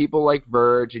look at people like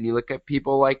Verge, and you look at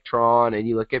people like Tron, and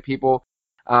you look at people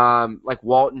like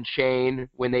Walton Chain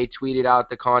when they tweeted out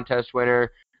the contest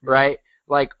winner, right?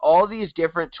 All these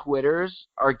different Twitters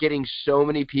are getting so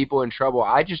many people in trouble.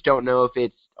 I just don't know if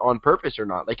it's on purpose or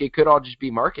not. It could all just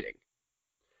be marketing.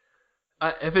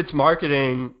 If it's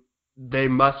marketing, they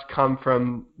must come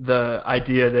from the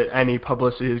idea that any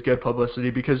publicity is good publicity,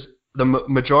 because the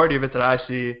majority of it that I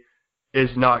see is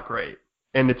not great,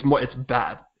 and it's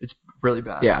bad. It's really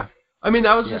bad. Yeah. I mean,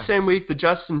 that was the same week. The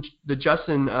Justin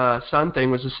Sun thing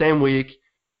was the same week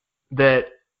that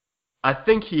I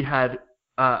think he had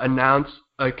announced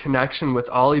a connection with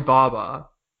Alibaba,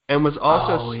 and was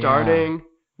also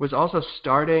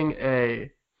starting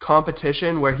a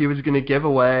competition where he was going to give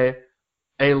away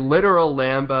a literal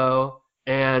Lambo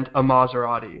and a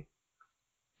Maserati.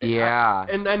 Yeah.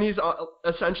 And then he's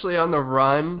essentially on the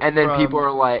run. And then people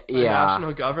are like, the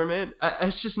national government.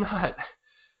 It's just not.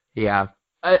 Yeah.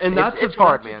 And it's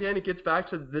hard, man. Again, it gets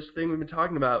back to this thing we've been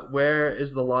talking about. Where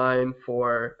is the line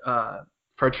for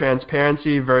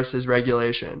transparency versus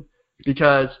regulation?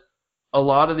 Because a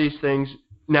lot of these things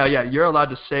now, you're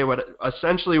allowed to say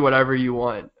essentially whatever you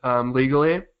want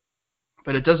legally,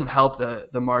 but it doesn't help the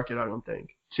market, I don't think,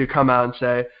 to come out and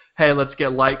say, hey, let's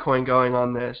get Litecoin going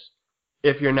on this,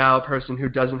 if you're now a person who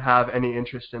doesn't have any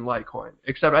interest in Litecoin.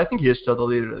 Except I think he is still the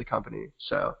leader of the company,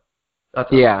 so that's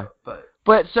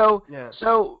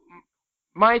So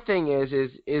my thing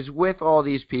is with all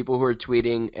these people who are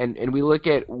tweeting, and we look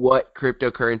at what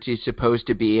cryptocurrency is supposed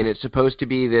to be, and it's supposed to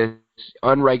be this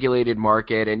unregulated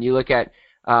market, and you look at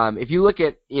if you look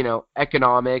at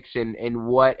economics and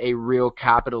what a real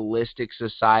capitalistic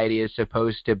society is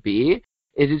supposed to be,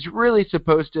 it's really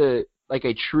supposed to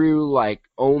a true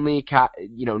only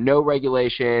no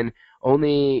regulation,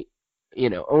 only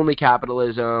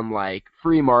capitalism,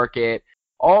 free market.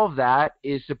 All of that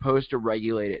is supposed to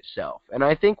regulate itself. And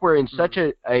I think we're in such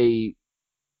a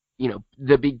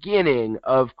the beginning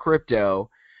of crypto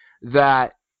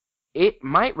that it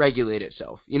might regulate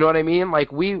itself. You know what I mean?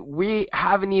 We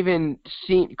haven't even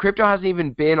seen, crypto hasn't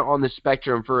even been on the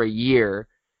spectrum for a year,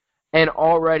 and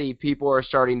already people are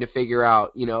starting to figure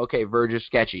out, okay, Verge is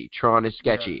sketchy, Tron is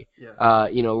sketchy,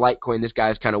 Litecoin, this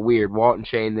guy's kind of weird, Walton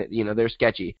Chain, that they're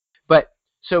sketchy. But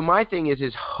So my thing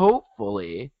is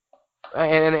hopefully,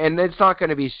 and it's not going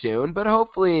to be soon, but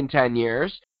hopefully in 10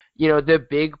 years, the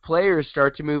big players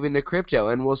start to move into crypto,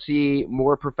 and we'll see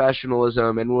more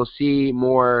professionalism, and we'll see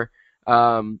more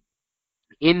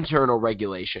internal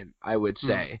regulation, I would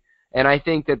say. And I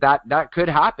think that could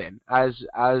happen as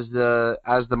the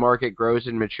market grows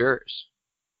and matures.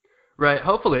 Right.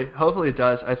 Hopefully it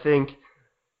does. I think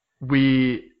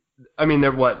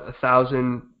they're what,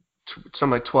 1,000, something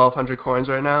like 1,200 coins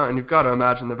right now, and you've got to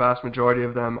imagine the vast majority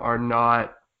of them are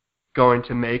not going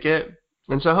to make it.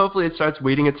 And so hopefully it starts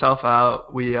weeding itself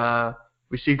out. We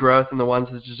see growth in the ones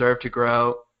that deserve to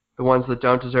grow. The ones that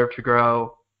don't deserve to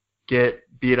grow get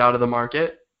beat out of the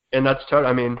market, and that's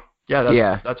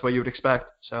that's what you would expect.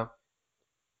 So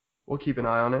we'll keep an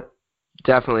eye on it.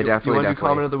 Definitely. You want to do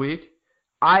comment of the week?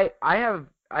 I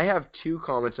have 2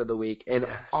 comments of the week, and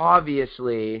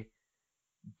obviously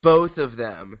both of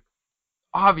them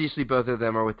are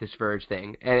with this Verge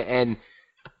thing. And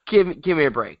give me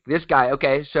a break. This guy,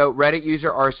 okay, so Reddit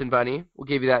user Arson Bunny, we'll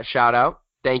give you that shout out.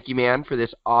 Thank you, man, for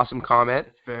this awesome comment.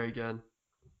 It's very good.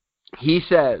 He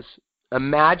says,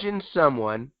 imagine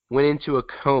someone went into a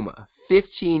coma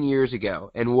 15 years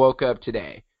ago and woke up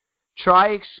today. Try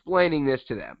explaining this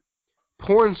to them.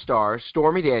 Porn star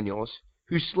Stormy Daniels,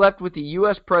 who slept with the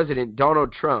U.S. President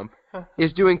Donald Trump,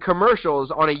 is doing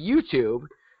commercials on a YouTube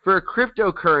for a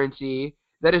cryptocurrency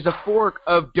that is a fork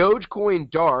of Dogecoin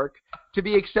Dark to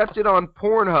be accepted on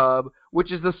Pornhub,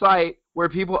 which is the site where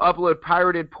people upload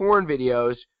pirated porn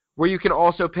videos where you can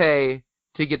also pay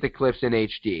to get the clips in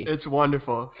HD. It's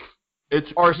wonderful.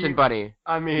 It's Arson Bunny.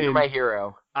 You're my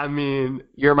hero.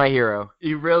 You're my hero.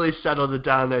 He really settled it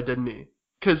down there, didn't he?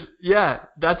 Because,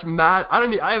 that's mad.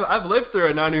 I've lived through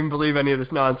it and I don't even believe any of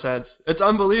this nonsense. It's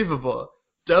unbelievable.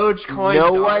 Dogecoin.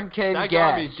 No one can guess. That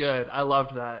got me good. I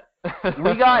loved that.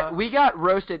 we got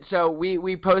roasted. So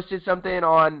we posted something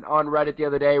on Reddit the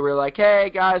other day. We were like,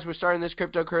 hey, guys, we're starting this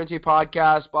cryptocurrency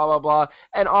podcast, blah, blah, blah.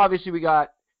 And obviously we got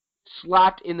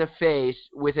slapped in the face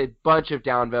with a bunch of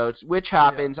downvotes, which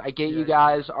happens. I get you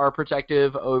guys are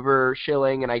protective over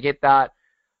shilling, and I get that.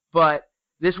 But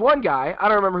this one guy, I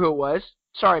don't remember who it was.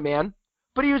 Sorry, man.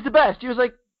 But he was the best. He was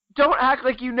like, don't act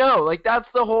like you know. Like, that's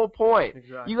the whole point.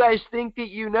 Exactly. You guys think that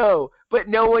you know, but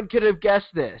no one could have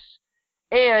guessed this.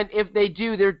 And if they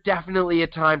do, they're definitely a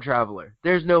time traveler.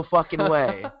 There's no fucking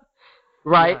way.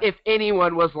 Right? Yeah. If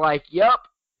anyone was like, yup,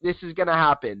 this is going to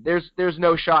happen. There's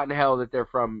no shot in hell that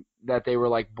they were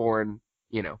like born,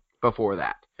 before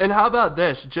that. And how about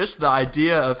this? Just the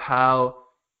idea of how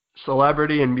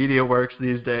celebrity and media works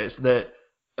these days, that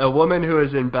a woman who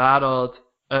is embattled,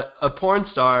 a porn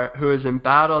star who is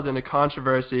embattled in a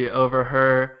controversy over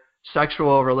her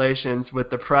sexual relations with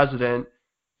the president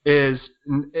is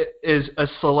a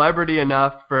celebrity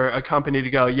enough for a company to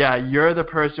go, yeah, you're the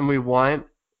person we want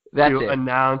to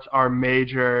announce our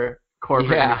major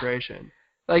corporate integration.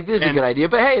 Like, this is a good idea,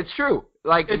 but hey, it's true.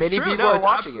 Like, many people are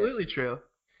watching it. It's absolutely true.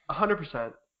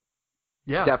 100%.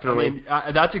 Yeah. Definitely.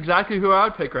 That's exactly who I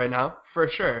would pick right now, for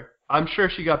sure. I'm sure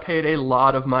she got paid a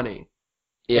lot of money.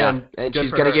 Yeah, and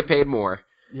she's going to get paid more.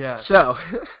 Yeah. So.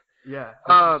 Yeah,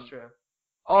 that's true.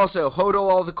 Also, hodl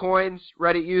all the coins,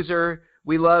 Reddit user.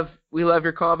 We love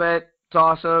your comment. It's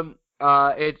awesome.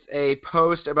 It's a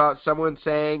post about someone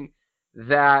saying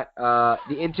that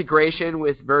the integration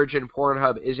with Virgin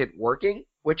Pornhub isn't working,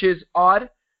 which is odd.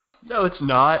 No, it's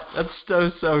not. That's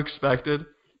so expected.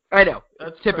 I know.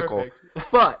 That's typical.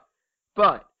 Perfect.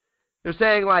 But they're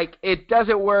saying, like, it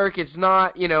doesn't work, it's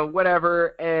not,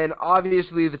 whatever, and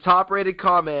obviously the top-rated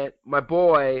comment, my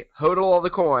boy, hodl all the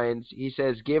coins, he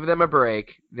says, give them a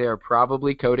break, they're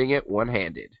probably coding it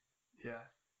one-handed. Yeah.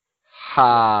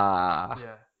 Ha.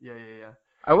 Yeah.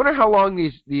 I wonder how long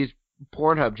these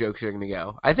Pornhub jokes are going to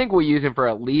go. I think we'll use them for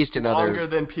at least another longer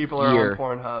than people are year. on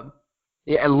Pornhub.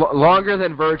 Yeah, and longer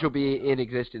than Verge will be in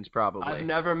existence, probably. I've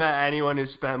never met anyone who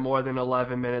spent more than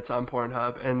 11 minutes on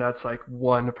Pornhub, and that's like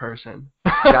one person.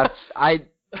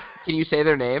 Can you say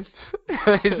their name?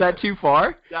 Is that too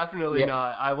far? Definitely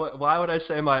not. Why would I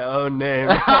say my own name?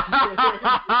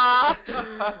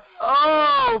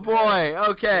 Oh, boy.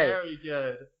 Okay. Very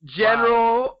good.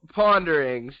 General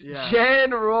ponderings. Yeah.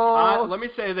 General. Let me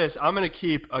say this. I'm going to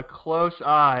keep a close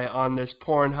eye on this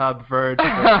Pornhub Verge.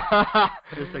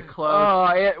 Just a close.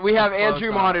 Oh, we have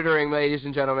Andrew eye. Monitoring, ladies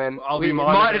and gentlemen. I'll be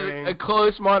monitoring. A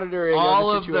close monitoring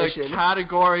all of the situation. Of the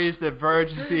categories that Verge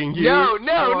is being used. No.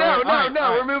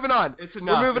 Right. We're moving on. It's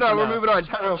enough. We're moving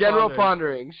on. General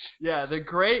ponderings. Yeah, the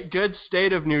great good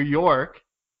state of New York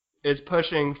is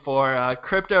pushing for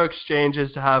crypto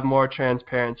exchanges to have more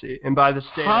transparency. And by the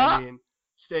state, I mean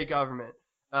state government.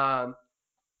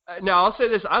 Now, I'll say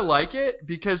this. I like it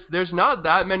because there's not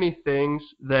that many things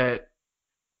that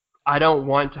I don't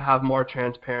want to have more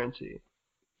transparency.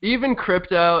 Even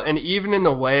crypto, and even in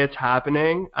the way it's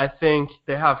happening, I think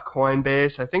they have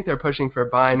Coinbase. I think they're pushing for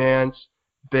Binance,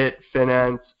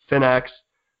 Finex.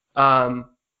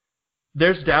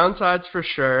 There's downsides for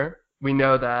sure. We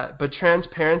know that. But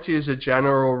transparency as a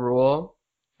general rule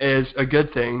is a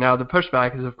good thing. Now, the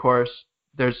pushback is, of course,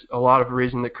 there's a lot of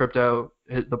reason that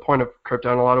the point of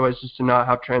crypto in a lot of ways is to not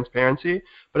have transparency.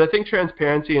 But I think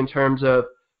transparency in terms of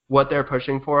what they're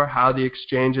pushing for, how the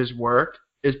exchanges work,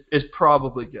 is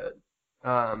probably good.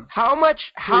 How much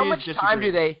time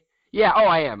do they? Yeah. Oh,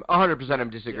 I am 100%.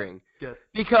 I'm disagreeing. Yeah, good.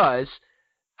 Because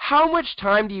how much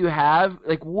time do you have?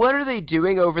 Like, what are they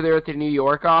doing over there at the New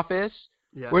York office?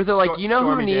 Yeah. Where they're like,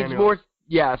 who needs Daniels. more?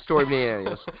 Yeah, Stormy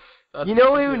Daniels.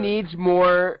 Who needs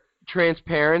more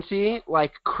transparency?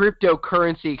 Like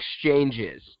cryptocurrency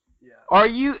exchanges. Yeah. Are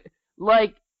you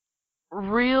like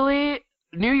really?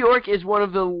 New York is one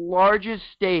of the largest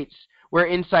states where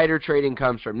insider trading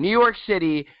comes from. New York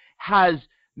City has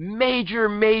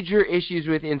major issues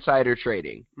with insider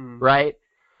trading, right?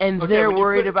 And they're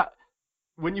worried about.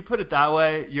 When you put it that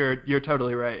way, you're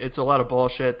totally right. It's a lot of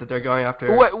bullshit that they're going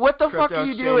after. What the fuck are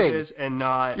you doing? And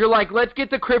not. You're like, let's get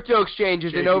the crypto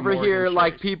exchanges, and over here,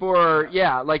 like Chase. people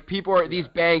are, these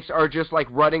banks are just like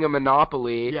running a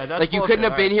monopoly. Yeah, that's like you bullshit. couldn't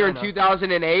have been here in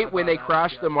 2008 when they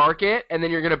crashed the market, and then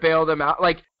you're gonna bail them out.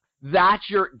 Like that's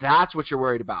what you're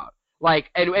worried about. Like,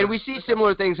 and we see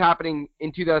similar things happening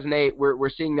in 2008. We're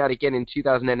seeing that again in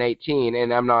 2018,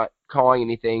 and I'm not calling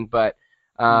anything, but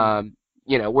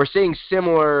we're seeing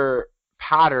similar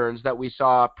patterns that we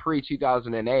saw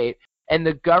pre-2008, and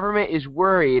the government is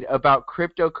worried about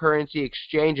cryptocurrency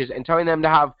exchanges and telling them to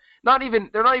have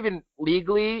they're not even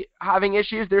legally having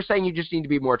issues. They're saying you just need to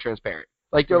be more transparent.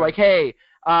 Like they're like, hey,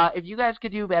 if you guys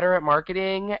could do better at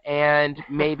marketing and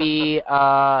maybe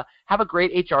have a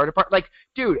great HR department, like,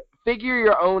 dude, figure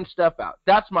your own stuff out.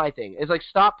 That's my thing. It's like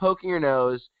stop poking your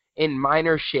nose in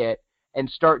minor shit and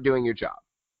start doing your job.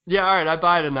 Yeah, all right, I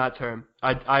buy it in that term.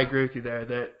 I agree with you there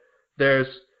that there's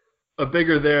a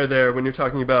bigger there when you're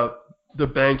talking about the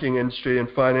banking industry and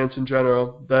finance in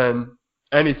general than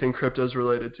anything crypto is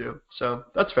related to. So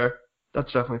that's fair.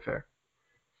 That's definitely fair.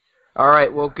 All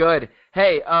right, well, good.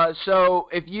 Hey, so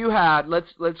if you had,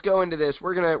 let's go into this.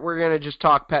 We're gonna just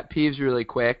talk pet peeves really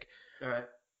quick. All right.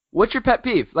 What's your pet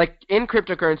peeve? Like in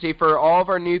cryptocurrency, for all of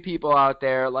our new people out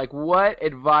there, like what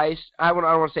advice, I don't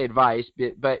want to say advice,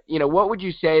 but what would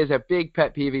you say is a big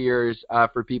pet peeve of yours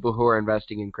for people who are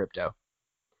investing in crypto?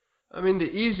 I mean, the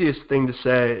easiest thing to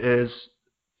say is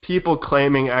people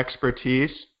claiming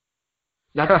expertise.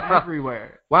 That's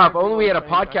everywhere. Wow, if only we had a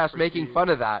podcast making fun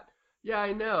of that. Yeah,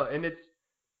 I know, and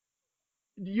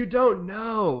you don't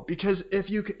know, because if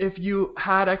you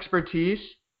had expertise,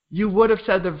 you would have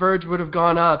said The Verge would have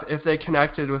gone up if they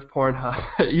connected with Pornhub.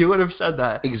 You would have said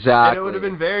that. Exactly. And it would have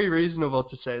been very reasonable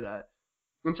to say that.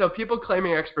 And so people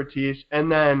claiming expertise,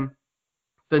 and then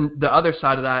the other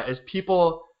side of that is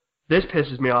people, this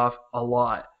pisses me off a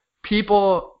lot,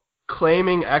 people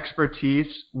claiming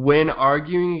expertise when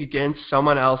arguing against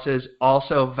someone else's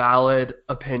also valid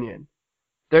opinion.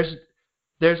 There's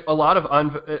a lot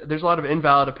of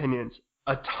invalid opinions,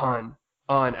 a ton,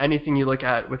 on anything you look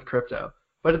at with crypto.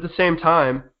 But at the same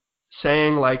time,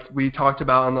 saying, like we talked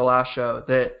about on the last show,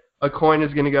 that a coin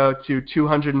is going to go to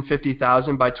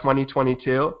 250,000 by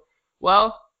 2022.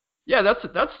 Well, yeah,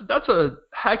 that's a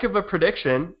heck of a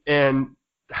prediction, and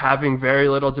having very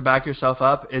little to back yourself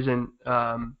up isn't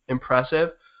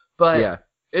impressive. But yeah,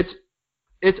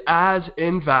 it's as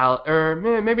invalid, or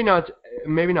maybe not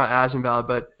as invalid,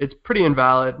 but it's pretty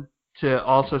invalid to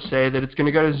also say that it's going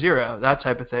to go to zero, that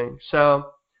type of thing. So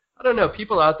I don't know,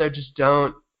 people out there just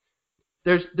don't,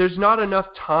 there's not enough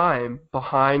time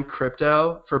behind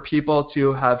crypto for people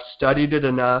to have studied it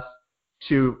enough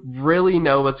to really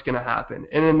know what's going to happen.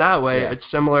 And in that way, It's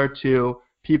similar to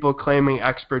people claiming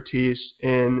expertise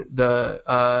in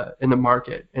the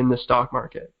market, in the stock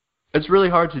market. It's really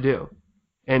hard to do.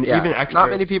 And even experts, not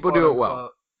many people do it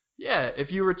well. Yeah,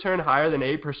 if you return higher than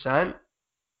 8%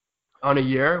 on a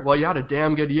year, well, you had a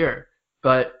damn good year.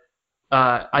 But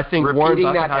I think repeating Warren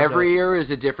Buffett that every year is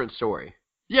a different story.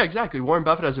 Yeah, exactly. Warren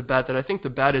Buffett has a bet that I think the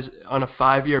bet is on a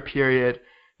 5-year period.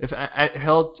 If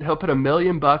he'll put $1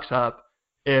 million up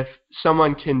if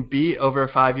someone can beat over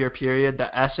a 5-year period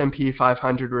the S&P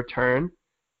 500 return,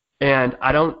 and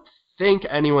I don't think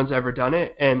anyone's ever done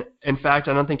it. And in fact,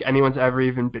 I don't think anyone's ever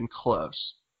even been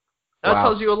close. That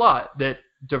tells you a lot, that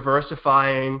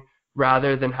diversifying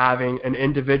rather than having an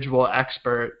individual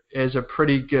expert is a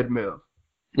pretty good move.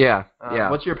 Yeah.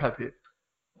 What's your pet peeve?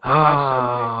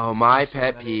 Oh, my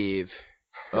pet peeve.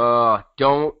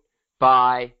 Don't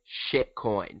buy shit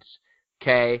coins.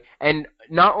 Okay? And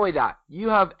not only that, you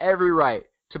have every right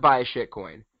to buy a shit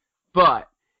coin. But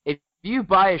if you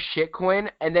buy a shit coin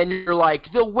and then you're like,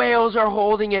 the whales are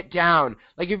holding it down.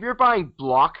 Like if you're buying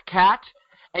Block Cat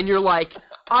and you're like,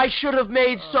 I should have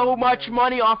made so much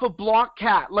money off of Block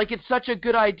Cat. Like it's such a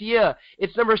good idea.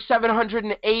 It's number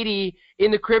 780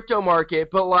 in the crypto market,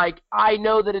 but like I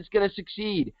know that it's going to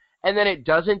succeed. And then it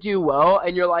doesn't do well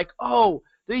and you're like, oh,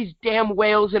 these damn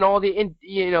whales and all the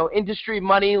industry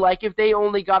money, like if they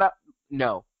only got a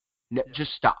no,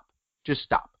 just stop. Just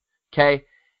stop. Okay?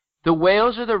 The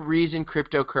whales are the reason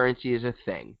cryptocurrency is a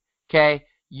thing. Okay?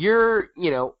 You're,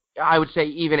 I would say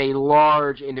even a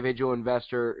large individual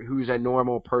investor who's a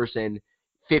normal person,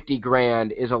 50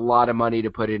 grand is a lot of money to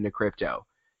put into crypto.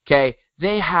 Okay?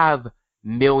 They have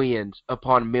millions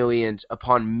upon millions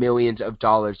upon millions of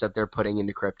dollars that they're putting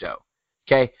into crypto.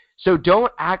 Okay? So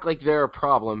don't act like they're a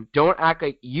problem. Don't act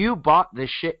like you bought the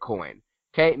shit coin.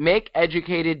 Okay? Make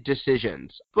educated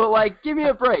decisions. But like, give me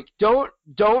a break. Don't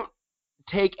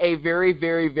take a very,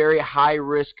 very, very high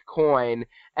risk coin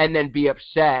and then be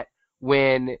upset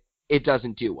when it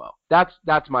doesn't do well. That's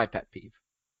my pet peeve.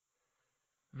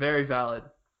 Very valid.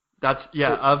 That's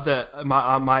of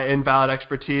my invalid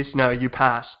expertise. No, you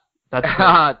pass. That's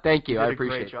thank you. You I did a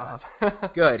appreciate great job.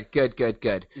 that.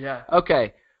 Good. Yeah.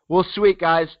 Okay. Well, sweet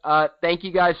guys. Thank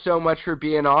you guys so much for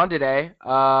being on today.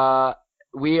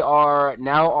 We are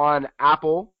now on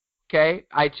Apple, okay,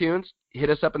 iTunes. Hit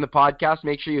us up in the podcast.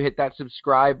 Make sure you hit that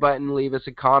subscribe button. Leave us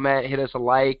a comment. Hit us a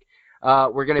like.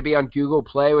 We're going to be on Google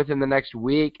Play within the next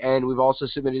week, and we've also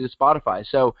submitted to Spotify.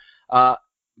 So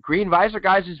Green Visor,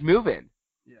 guys, is moving.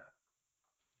 Yeah.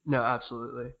 No,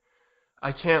 absolutely.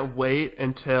 I can't wait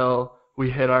until we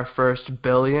hit our first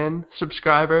billion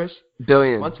subscribers.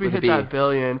 Billion. Once we hit that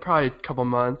billion, probably a couple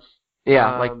months.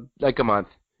 Yeah, like a month.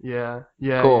 Yeah.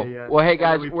 Cool. Yeah. Well, hey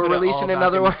guys, we're releasing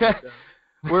another one.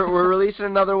 We're releasing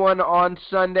another one on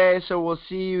Sunday, so we'll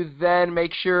see you then.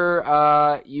 Make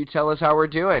sure you tell us how we're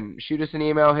doing. Shoot us an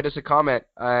email, hit us a comment,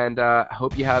 and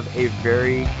hope you have a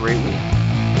very great week.